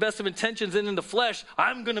with the best of intentions and in the flesh,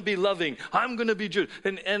 I'm going to be loving, I'm going to be good.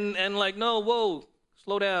 And like, no, whoa,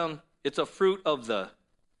 slow down. It's a fruit of the.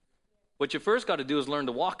 What you first got to do is learn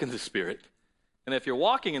to walk in the Spirit. And if you're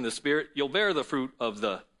walking in the Spirit, you'll bear the fruit of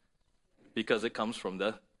the, because it comes from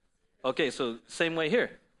the. Okay, so same way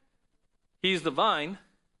here. He's the vine.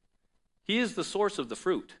 He is the source of the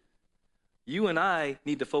fruit. You and I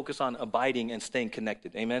need to focus on abiding and staying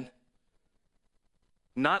connected. Amen?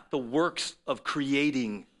 Not the works of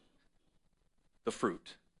creating the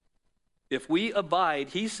fruit. If we abide,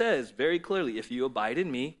 he says very clearly, if you abide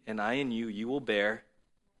in me and I in you, you will bear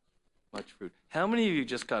much fruit. How many of you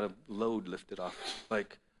just got a load lifted off?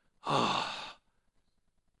 Like,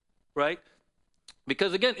 right?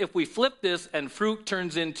 Because again, if we flip this and fruit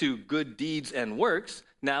turns into good deeds and works,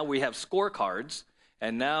 now we have scorecards,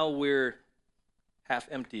 and now we're half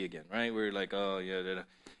empty again, right? We're like, oh, yeah.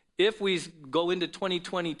 If we go into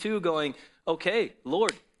 2022 going, okay,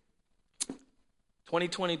 Lord,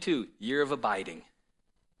 2022, year of abiding.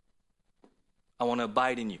 I want to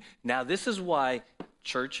abide in you. Now, this is why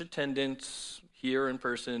church attendance, here in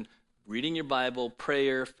person, reading your Bible,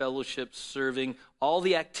 prayer, fellowship, serving, all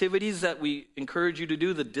the activities that we encourage you to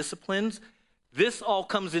do, the disciplines, this all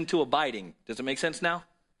comes into abiding. Does it make sense now?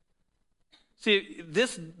 See,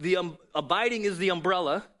 abiding is the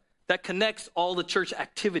umbrella that connects all the church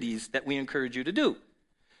activities that we encourage you to do.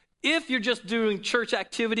 If you're just doing church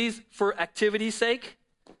activities for activity's sake,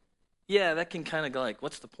 yeah, that can kind of go like,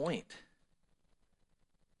 what's the point?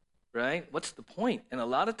 Right? What's the point? And a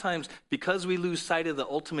lot of times, because we lose sight of the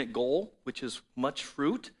ultimate goal, which is much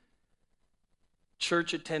fruit,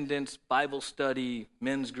 church attendance, Bible study,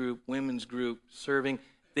 men's group, women's group, serving,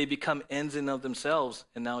 they become ends in of themselves,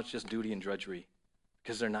 and now it's just duty and drudgery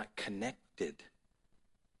because they're not connected.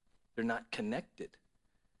 They're not connected.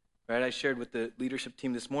 Right? I shared with the leadership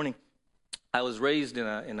team this morning, I was raised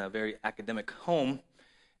in a very academic home,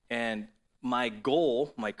 and my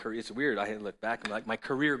goal, my career, it's weird, I had to look back and like, my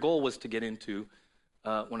career goal was to get into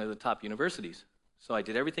one of the top universities. So I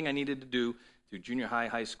did everything I needed to do through junior high,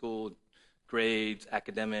 high school, grades,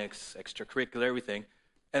 academics, extracurricular, everything.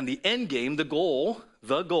 And the end game, the goal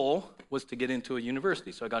was to get into a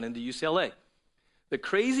university. So I got into UCLA. The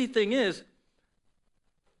crazy thing is,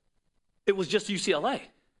 it was just UCLA.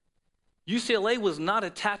 UCLA was not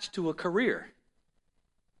attached to a career.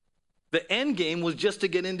 The end game was just to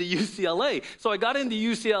get into UCLA. So I got into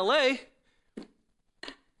UCLA,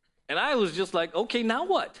 and I was just like, okay, now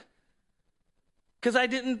what? Because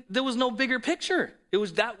there was no bigger picture.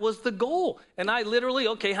 That was the goal. And I literally,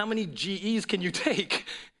 okay, how many GEs can you take?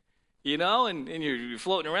 You know, and you're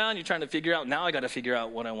floating around, you're trying to figure out, now I got to figure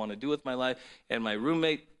out what I want to do with my life. And my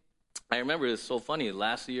roommate, I remember it's so funny,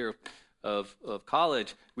 last year of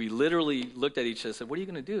college, we literally looked at each other and said, what are you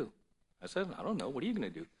going to do? I said, I don't know, what are you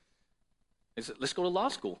going to do? He said, let's go to law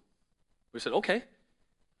school. We said, okay.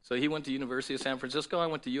 So he went to University of San Francisco, I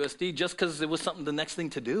went to USD, just because it was the next thing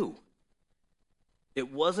to do.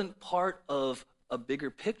 It wasn't part of a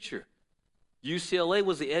bigger picture. UCLA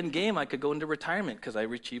was the end game. I could go into retirement because I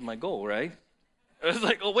achieved my goal, right? I was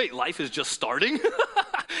like, oh, wait, life is just starting?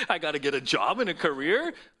 I got to get a job and a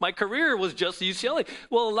career? My career was just UCLA.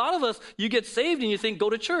 Well, a lot of us, you get saved and you think, go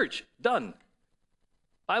to church. Done.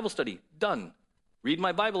 Bible study. Done. Read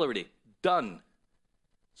my Bible every day. Done.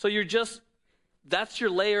 So that's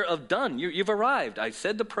your layer of done. You've arrived. I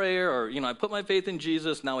said the prayer, or, I put my faith in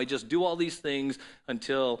Jesus. Now I just do all these things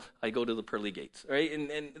until I go to the pearly gates, right?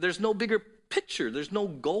 And there's no bigger picture. There's no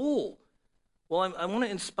goal. Well, I want to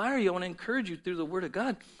inspire you. I want to encourage you through the Word of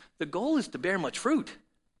God. The goal is to bear much fruit.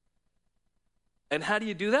 And how do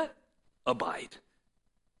you do that? Abide.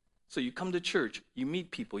 So you come to church, you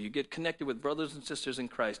meet people, you get connected with brothers and sisters in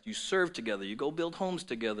Christ, you serve together, you go build homes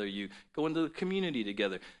together, you go into the community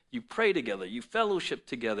together, you pray together, you fellowship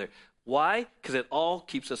together. Why? Because it all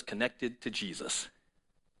keeps us connected to Jesus.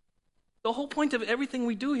 The whole point of everything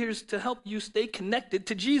we do here is to help you stay connected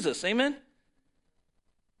to Jesus. Amen?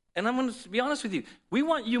 And I'm going to be honest with you. We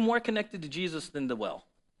want you more connected to Jesus than the well.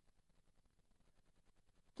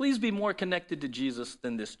 Please be more connected to Jesus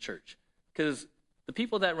than this church. Because the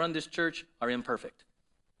people that run this church are imperfect.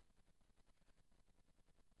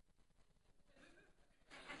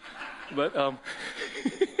 But,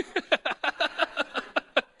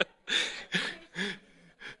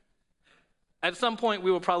 at some point,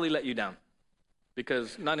 we will probably let you down.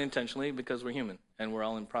 Because, not intentionally, because we're human. And we're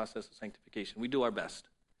all in process of sanctification. We do our best.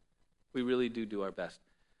 We really do our best.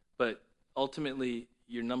 But ultimately,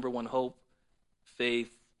 your number one hope,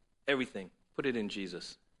 faith, everything, put it in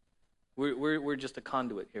Jesus. We're just a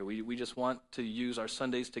conduit here. We just want to use our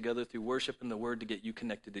Sundays together through worship and the Word to get you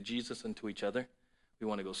connected to Jesus and to each other. We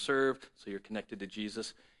want to go serve, so you're connected to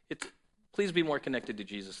Jesus. Please be more connected to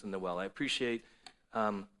Jesus than the well. I appreciate,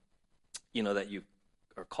 that you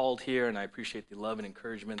are called here, and I appreciate the love and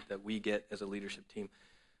encouragement that we get as a leadership team.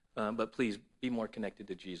 But please be more connected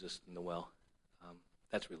to Jesus than the well.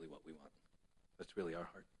 That's really what we want. That's really our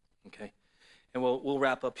heart. Okay, and we'll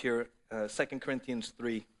wrap up here. 2 Corinthians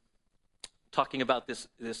 3. Talking about this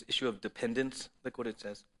issue of dependence. Look what it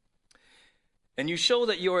says. And you show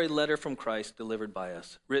that you are a letter from Christ delivered by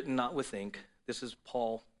us, written not with ink. This is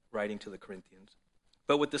Paul writing to the Corinthians.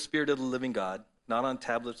 But with the Spirit of the living God, not on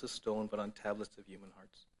tablets of stone, but on tablets of human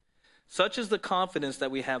hearts. Such is the confidence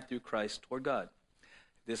that we have through Christ toward God.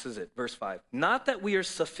 This is it, verse 5. Not that we are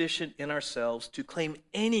sufficient in ourselves to claim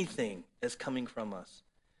anything as coming from us,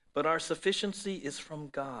 but our sufficiency is from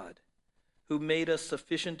God, who made us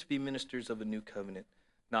sufficient to be ministers of a new covenant,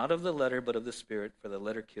 not of the letter, but of the Spirit, for the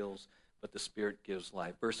letter kills, but the Spirit gives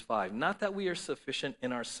life. Verse 5, not that we are sufficient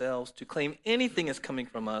in ourselves to claim anything as coming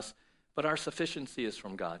from us, but our sufficiency is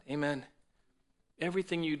from God. Amen.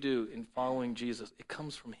 Everything you do in following Jesus, it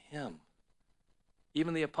comes from him.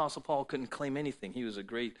 Even the Apostle Paul couldn't claim anything. He was a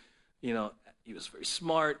great, he was very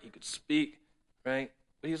smart. He could speak, right?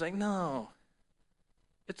 But he was like, no,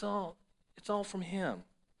 it's all from him.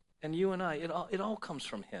 And you and I, it all comes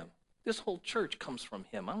from him. This whole church comes from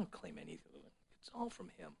him. I don't claim anything. It's all from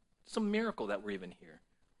him. It's a miracle that we're even here,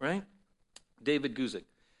 right? David Guzik.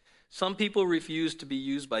 Some people refuse to be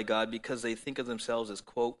used by God because they think of themselves as,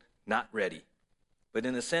 quote, not ready. But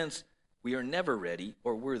in a sense, we are never ready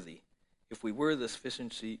or worthy. If we were, the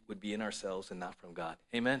sufficiency would be in ourselves and not from God.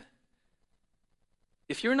 Amen?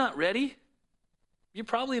 If you're not ready, you're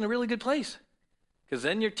probably in a really good place, because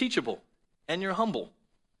then you're teachable and you're humble.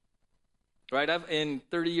 Right? In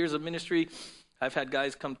 30 years of ministry, I've had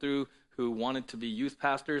guys come through who wanted to be youth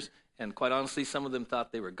pastors, and quite honestly, some of them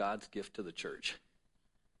thought they were God's gift to the church.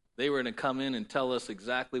 They were going to come in and tell us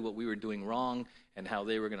exactly what we were doing wrong and how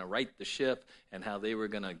they were going to right the ship and how they were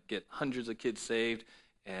going to get hundreds of kids saved.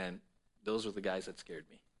 And those were the guys that scared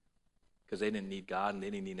me, because they didn't need God and they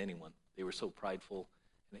didn't need anyone. They were so prideful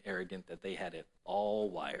and arrogant that they had it all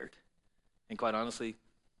wired. And quite honestly,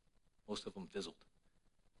 most of them fizzled.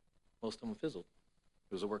 Most of them fizzled.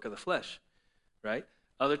 It was a work of the flesh, right?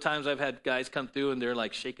 Other times I've had guys come through and they're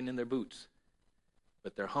like shaking in their boots.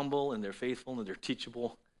 But they're humble and they're faithful and they're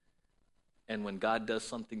teachable. And when God does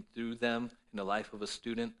something through them in the life of a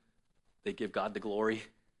student, they give God the glory.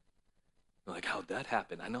 They're like, how'd that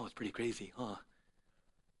happen? I know, it's pretty crazy, huh?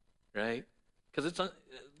 Right? Because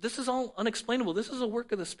this is all unexplainable. This is a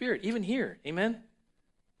work of the Spirit, even here. Amen?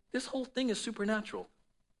 This whole thing is supernatural.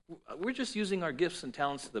 We're just using our gifts and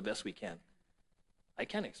talents to the best we can. I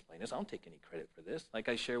can't explain this. I don't take any credit for this. Like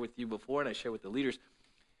I share with you before and I share with the leaders,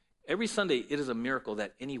 every Sunday it is a miracle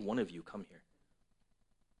that any one of you come here.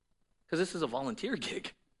 Because this is a volunteer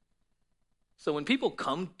gig. So when people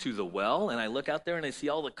come to the well and I look out there and I see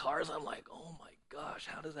all the cars, I'm like, oh my gosh,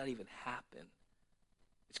 how does that even happen?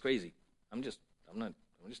 It's crazy. I'm just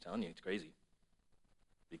telling you, it's crazy.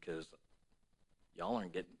 Because y'all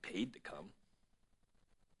aren't getting paid to come.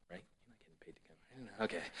 Right? You're not getting paid to come.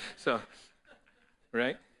 Okay. So,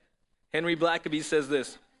 right? Henry Blackaby says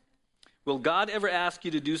this: will God ever ask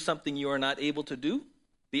you to do something you are not able to do?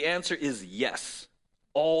 The answer is yes,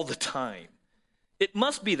 all the time. It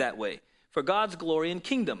must be that way for God's glory and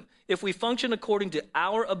kingdom. If we function according to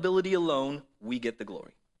our ability alone, we get the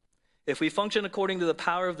glory. If we function according to the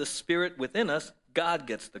power of the Spirit within us, God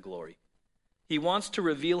gets the glory. He wants to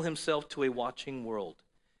reveal himself to a watching world.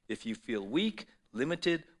 If you feel weak,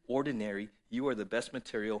 limited, ordinary, you are the best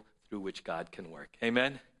material through which God can work.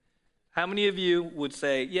 Amen? How many of you would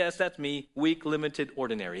say, yes, that's me, weak, limited,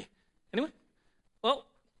 ordinary? Anyone? Well,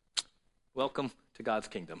 welcome to God's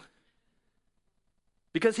kingdom.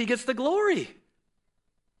 Because he gets the glory.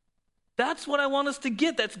 That's what I want us to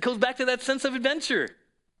get. That goes back to that sense of adventure.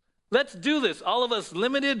 Let's do this. All of us,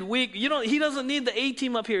 limited, weak. He doesn't need the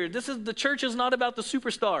A-team up here. The church is not about the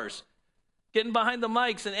superstars getting behind the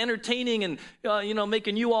mics and entertaining and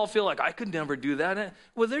making you all feel like I could never do that.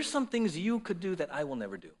 Well, there's some things you could do that I will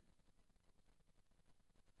never do.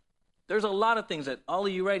 There's a lot of things that all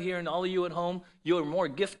of you right here and all of you at home, you are more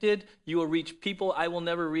gifted. You will reach people I will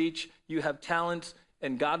never reach. You have talents,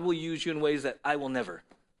 and God will use you in ways that I will never.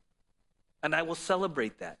 And I will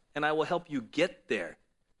celebrate that, and I will help you get there.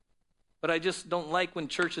 But I just don't like when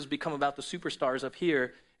churches become about the superstars up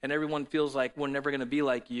here and everyone feels like we're never going to be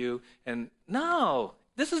like you. And no,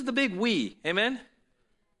 this is the big we. Amen?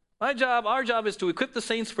 Our job is to equip the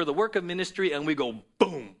saints for the work of ministry, and we go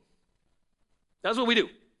boom. That's what we do.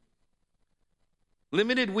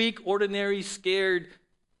 Limited, weak, ordinary, scared,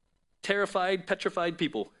 terrified, petrified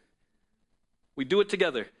people. We do it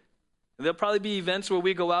together. And there'll probably be events where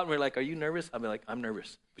we go out and we're like, are you nervous? I'll be like, I'm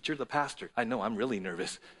nervous. But you're the pastor. I know, I'm really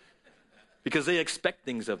nervous. Because they expect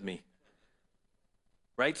things of me.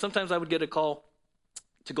 Right? Sometimes I would get a call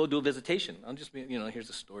to go do a visitation. I'll just be, here's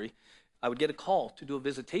a story. I would get a call to do a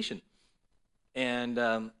visitation. And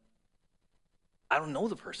I don't know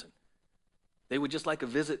the person. They would just like a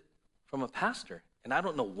visit from a pastor. And I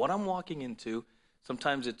don't know what I'm walking into.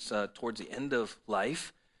 Sometimes it's towards the end of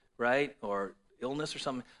life, right? Or illness or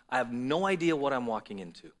something. I have no idea what I'm walking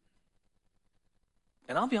into.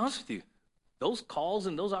 And I'll be honest with you. Those calls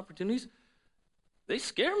and those opportunities, they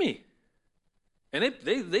scare me. And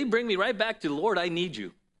they bring me right back to, Lord, I need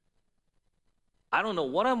you. I don't know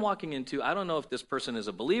what I'm walking into. I don't know if this person is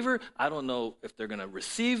a believer. I don't know if they're going to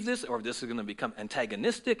receive this or if this is going to become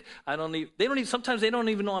antagonistic. Sometimes they don't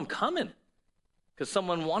even know I'm coming because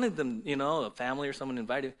someone wanted them, a family or someone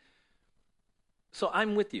invited. So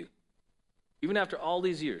I'm with you. Even after all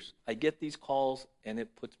these years, I get these calls and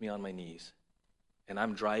it puts me on my knees. and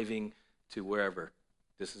I'm driving to wherever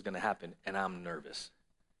this is going to happen, and I'm nervous.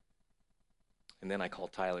 And then I call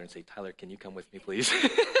Tyler and say, Tyler, can you come with me, please?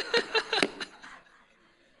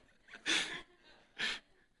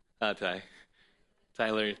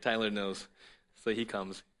 Tyler knows. So he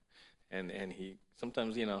comes, and he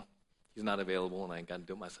sometimes, he's not available, and I got to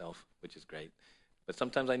do it myself, which is great. But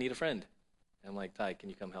sometimes I need a friend. I'm like, Ty, can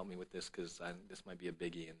you come help me with this? Because this might be a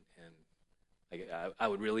biggie, and I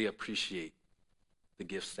would really appreciate the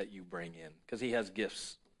gifts that you bring in, because he has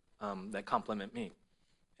gifts that complement me.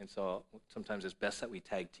 And so sometimes it's best that we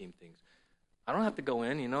tag team things. I don't have to go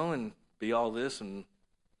in, and be all this and,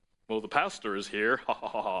 well, the pastor is here,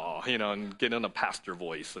 and get in a pastor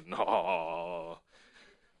voice and, how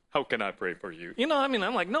can I pray for you?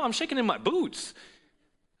 I'm like, no, I'm shaking in my boots.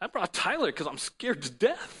 I brought Tyler because I'm scared to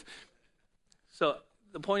death. So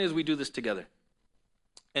the point is we do this together.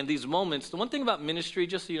 And these moments, the one thing about ministry,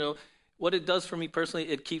 just so you know, what it does for me personally,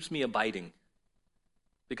 it keeps me abiding.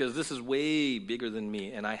 Because this is way bigger than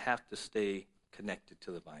me, and I have to stay connected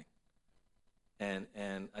to the vine.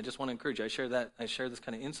 And I just want to encourage you. I share this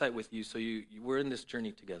kind of insight with you, so we're in this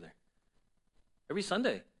journey together. Every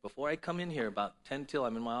Sunday, before I come in here, about 10 till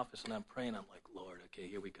I'm in my office and I'm praying, I'm like, Lord, okay,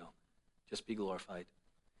 here we go. Just be glorified.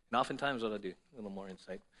 And oftentimes what I do, a little more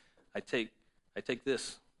insight, I take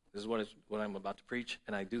this. This is what I'm about to preach,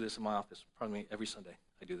 and I do this in my office. Probably every Sunday,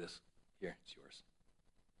 I do this. Here, it's yours.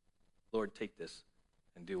 Lord, take this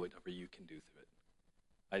and do whatever you can do through it.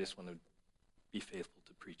 I just want to be faithful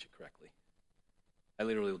to preach it correctly. I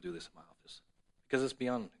literally will do this in my office because it's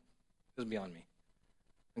beyond me.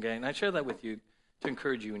 Okay, and I share that with you to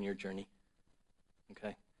encourage you in your journey.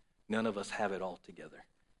 Okay, none of us have it all together.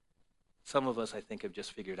 Some of us, I think, have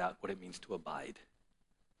just figured out what it means to abide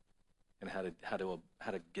and how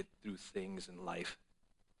to get through things in life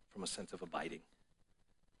from a sense of abiding.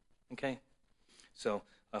 Okay, so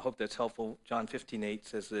I hope that's helpful. John 15:8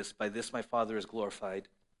 says this: "By this my Father is glorified,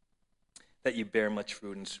 that you bear much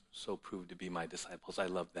fruit and so prove to be my disciples." I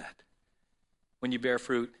love that. When you bear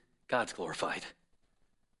fruit, God's glorified.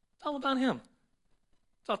 It's all about him.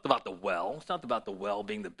 It's not about the well. It's not about the well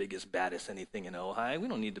being the biggest, baddest anything in Ojai. We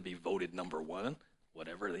don't need to be voted number one,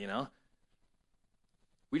 whatever,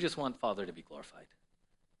 We just want Father to be glorified.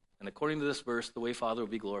 And according to this verse, the way Father will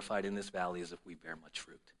be glorified in this valley is if we bear much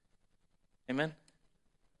fruit. Amen?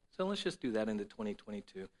 So let's just do that into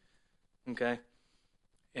 2022. Okay?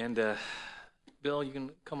 And Bill, you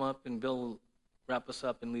can come up, and Bill will wrap us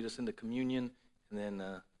up and lead us into communion, and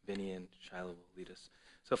then Vinny and Shiloh will lead us.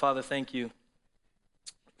 So, Father, thank you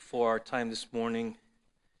for our time this morning.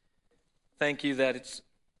 Thank you that it's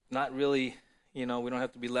not really, we don't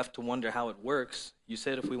have to be left to wonder how it works. You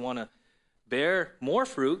said if we want to bear more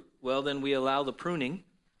fruit, well, then we allow the pruning.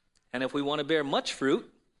 And if we want to bear much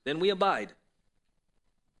fruit, then we abide.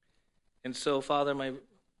 And so, Father, my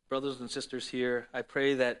brothers and sisters here, I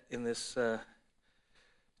pray that in this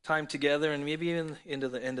time together, and maybe even into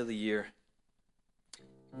the end of the year,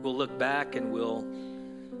 we'll look back and we'll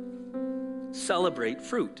celebrate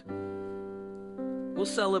fruit. We'll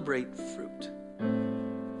celebrate fruit.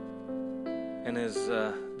 And as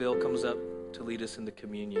Bill comes up to lead us into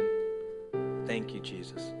communion, thank you,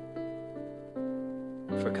 Jesus,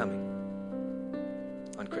 for coming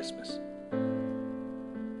on Christmas.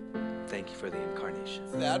 Thank you for the incarnation.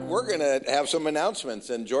 Dad, we're going to have some announcements,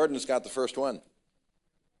 and Jordan's got the first one.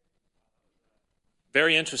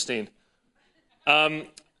 Very interesting.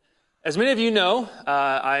 As many of you know,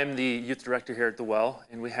 I am the youth director here at The Well,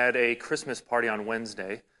 and we had a Christmas party on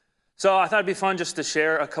Wednesday. So I thought it'd be fun just to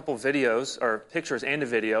share a couple videos, or pictures and a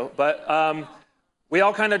video. But we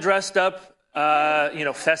all kind of dressed up,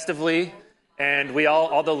 festively, and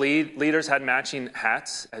all the leaders had matching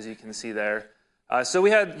hats, as you can see there. So we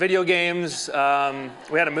had video games,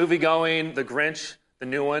 we had a movie going, The Grinch, the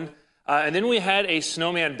new one, and then we had a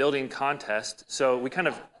snowman building contest. So we kind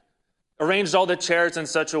of arranged all the chairs in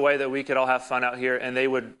such a way that we could all have fun out here, and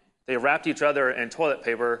they wrapped each other in toilet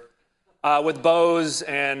paper with bows,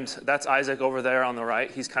 and that's Isaac over there on the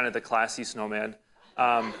right. He's kind of the classy snowman.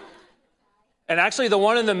 And actually the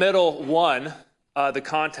one in the middle won the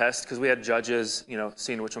contest because we had judges,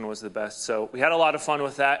 seeing which one was the best. So we had a lot of fun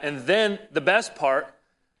with that. And then the best part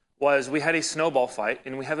was we had a snowball fight,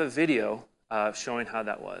 and we have a video showing how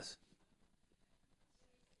that was.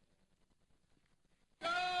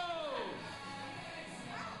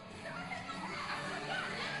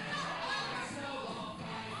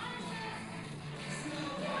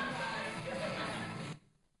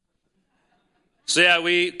 So yeah,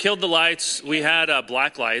 we killed the lights. We had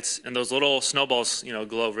black lights, and those little snowballs,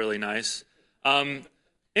 glow really nice.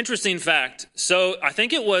 Interesting fact. So I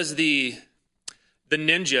think it was the the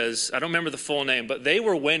Ninjas, I don't remember the full name, but they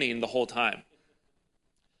were winning the whole time.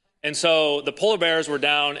 And so the Polar Bears were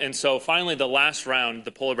down, and so finally the last round,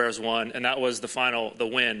 the Polar Bears won, and that was the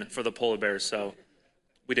win for the Polar Bears. So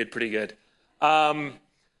we did pretty good. We had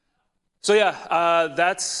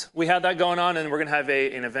that going on, and we're going to have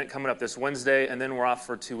an event coming up this Wednesday, and then we're off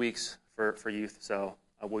for 2 weeks for youth. So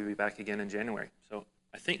we'll be back again in January. So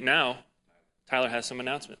I think now Tyler has some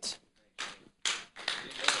announcements.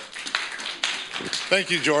 Thank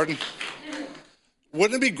you, Jordan.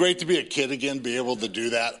 Wouldn't it be great to be a kid again, be able to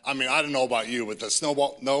do that? I mean, I don't know about you, but the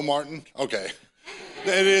snowball, no, Martin? Okay.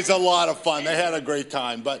 It is a lot of fun. They had a great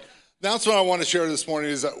time. But the announcement I want to share this morning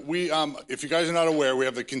is that we, if you guys are not aware, we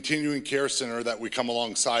have the Continuing Care Center that we come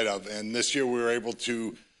alongside of. And this year we were able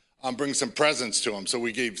to bring some presents to them. So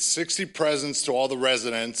we gave 60 presents to all the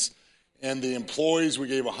residents. And the employees, we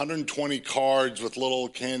gave 120 cards with little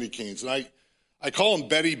candy canes. And I call them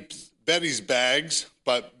Betty's bags.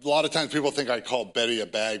 But a lot of times people think I call Betty a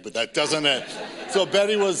bag, but that doesn't it. So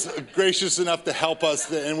Betty was gracious enough to help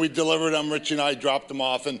us, and we delivered them. Richie and I dropped them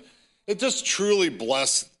off, and it just truly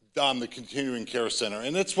blessed the Continuing Care Center.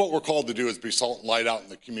 And it's what we're called to do, is be salt and light out in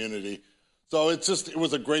the community. So it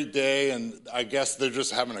was a great day, and I guess they're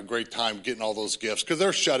just having a great time getting all those gifts, because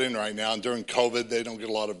they're shut in right now, and during COVID, they don't get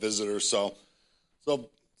a lot of visitors.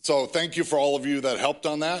 So thank you for all of you that helped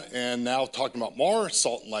on that. And now talking about more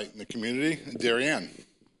salt and light in the community, Darianne.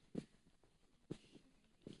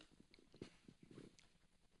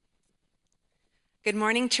 Good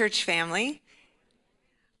morning, church family.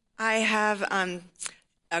 I have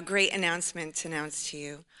a great announcement to announce to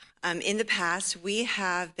you. In the past, we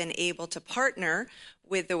have been able to partner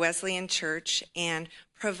with the Wesleyan Church and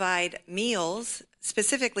provide meals,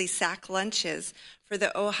 specifically sack lunches, for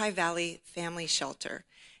the Ojai Valley Family Shelter.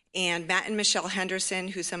 And Matt and Michelle Henderson,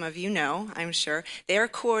 who some of you know, I'm sure, they are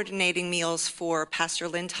coordinating meals for Pastor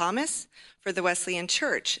Lynn Thomas for the Wesleyan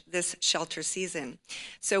Church this shelter season.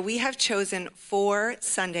 So we have chosen 4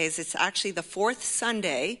 Sundays. It's actually the 4th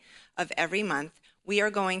Sunday of every month. We are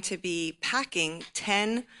going to be packing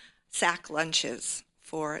 10 sack lunches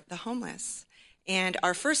for the homeless. And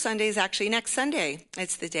our first Sunday is actually next Sunday.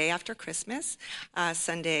 It's the day after Christmas,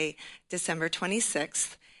 Sunday, December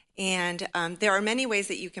 26th. And there are many ways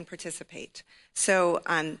that you can participate. So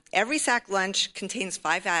every sack lunch contains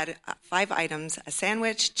 5 items: a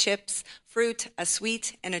sandwich, chips, fruit, a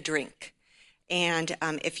sweet, and a drink. And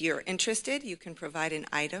if you're interested, you can provide an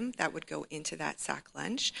item that would go into that sack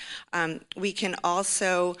lunch. We can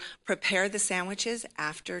also prepare the sandwiches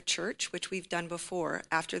after church, which we've done before.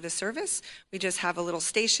 After the service, we just have a little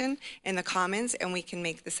station in the commons, and we can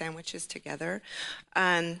make the sandwiches together.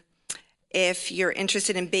 If you're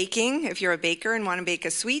interested in baking, if you're a baker and want to bake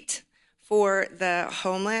a sweet for the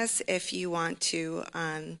homeless, if you want to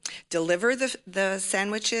deliver the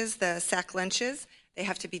sandwiches, the sack lunches, they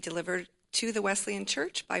have to be delivered to the Wesleyan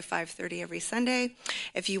Church by 5:30 every Sunday.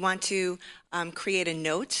 If you want to create a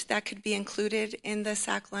note that could be included in the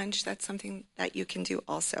sack lunch, that's something that you can do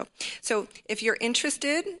also. So if you're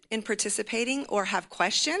interested in participating or have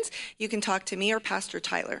questions, you can talk to me or Pastor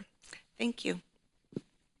Tyler. Thank you.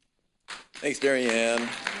 Thanks, Darianne.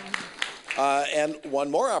 And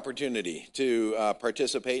one more opportunity to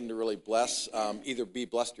participate and to really bless, either be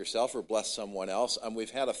blessed yourself or bless someone else.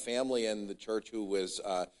 We've had a family in the church who was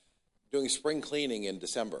doing spring cleaning in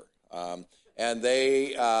December. And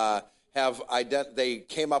they they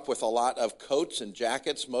came up with a lot of coats and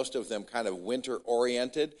jackets, most of them kind of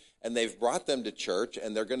winter-oriented, and they've brought them to church,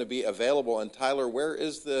 and they're going to be available. And Tyler, where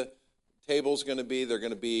is the tables going to be? They're going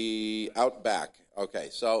to be out back. Okay,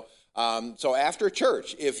 so after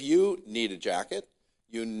church, if you need a jacket,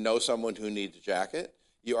 you know someone who needs a jacket,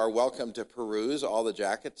 you are welcome to peruse all the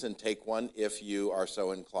jackets and take one if you are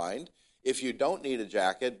so inclined. If you don't need a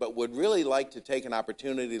jacket but would really like to take an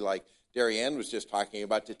opportunity like Darianne was just talking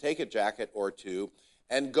about, to take a jacket or two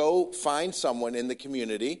and go find someone in the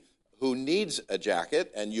community who needs a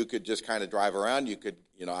jacket, and you could just kind of drive around. You could,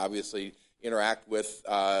 obviously interact with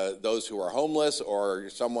those who are homeless or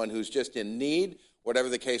someone who's just in need. Whatever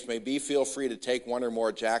the case may be, feel free to take one or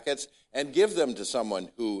more jackets and give them to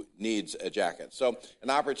someone who needs a jacket. So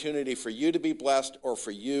an opportunity for you to be blessed, or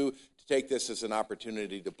for you to take this as an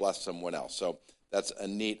opportunity to bless someone else. So that's a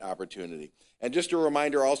neat opportunity. And just a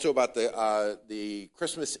reminder also about the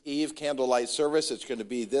Christmas Eve candlelight service. It's going to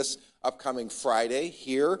be this upcoming Friday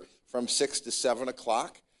here from 6 to 7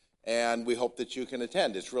 o'clock. And we hope that you can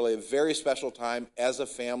attend. It's really a very special time as a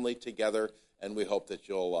family together, and we hope that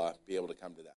you'll be able to come to that.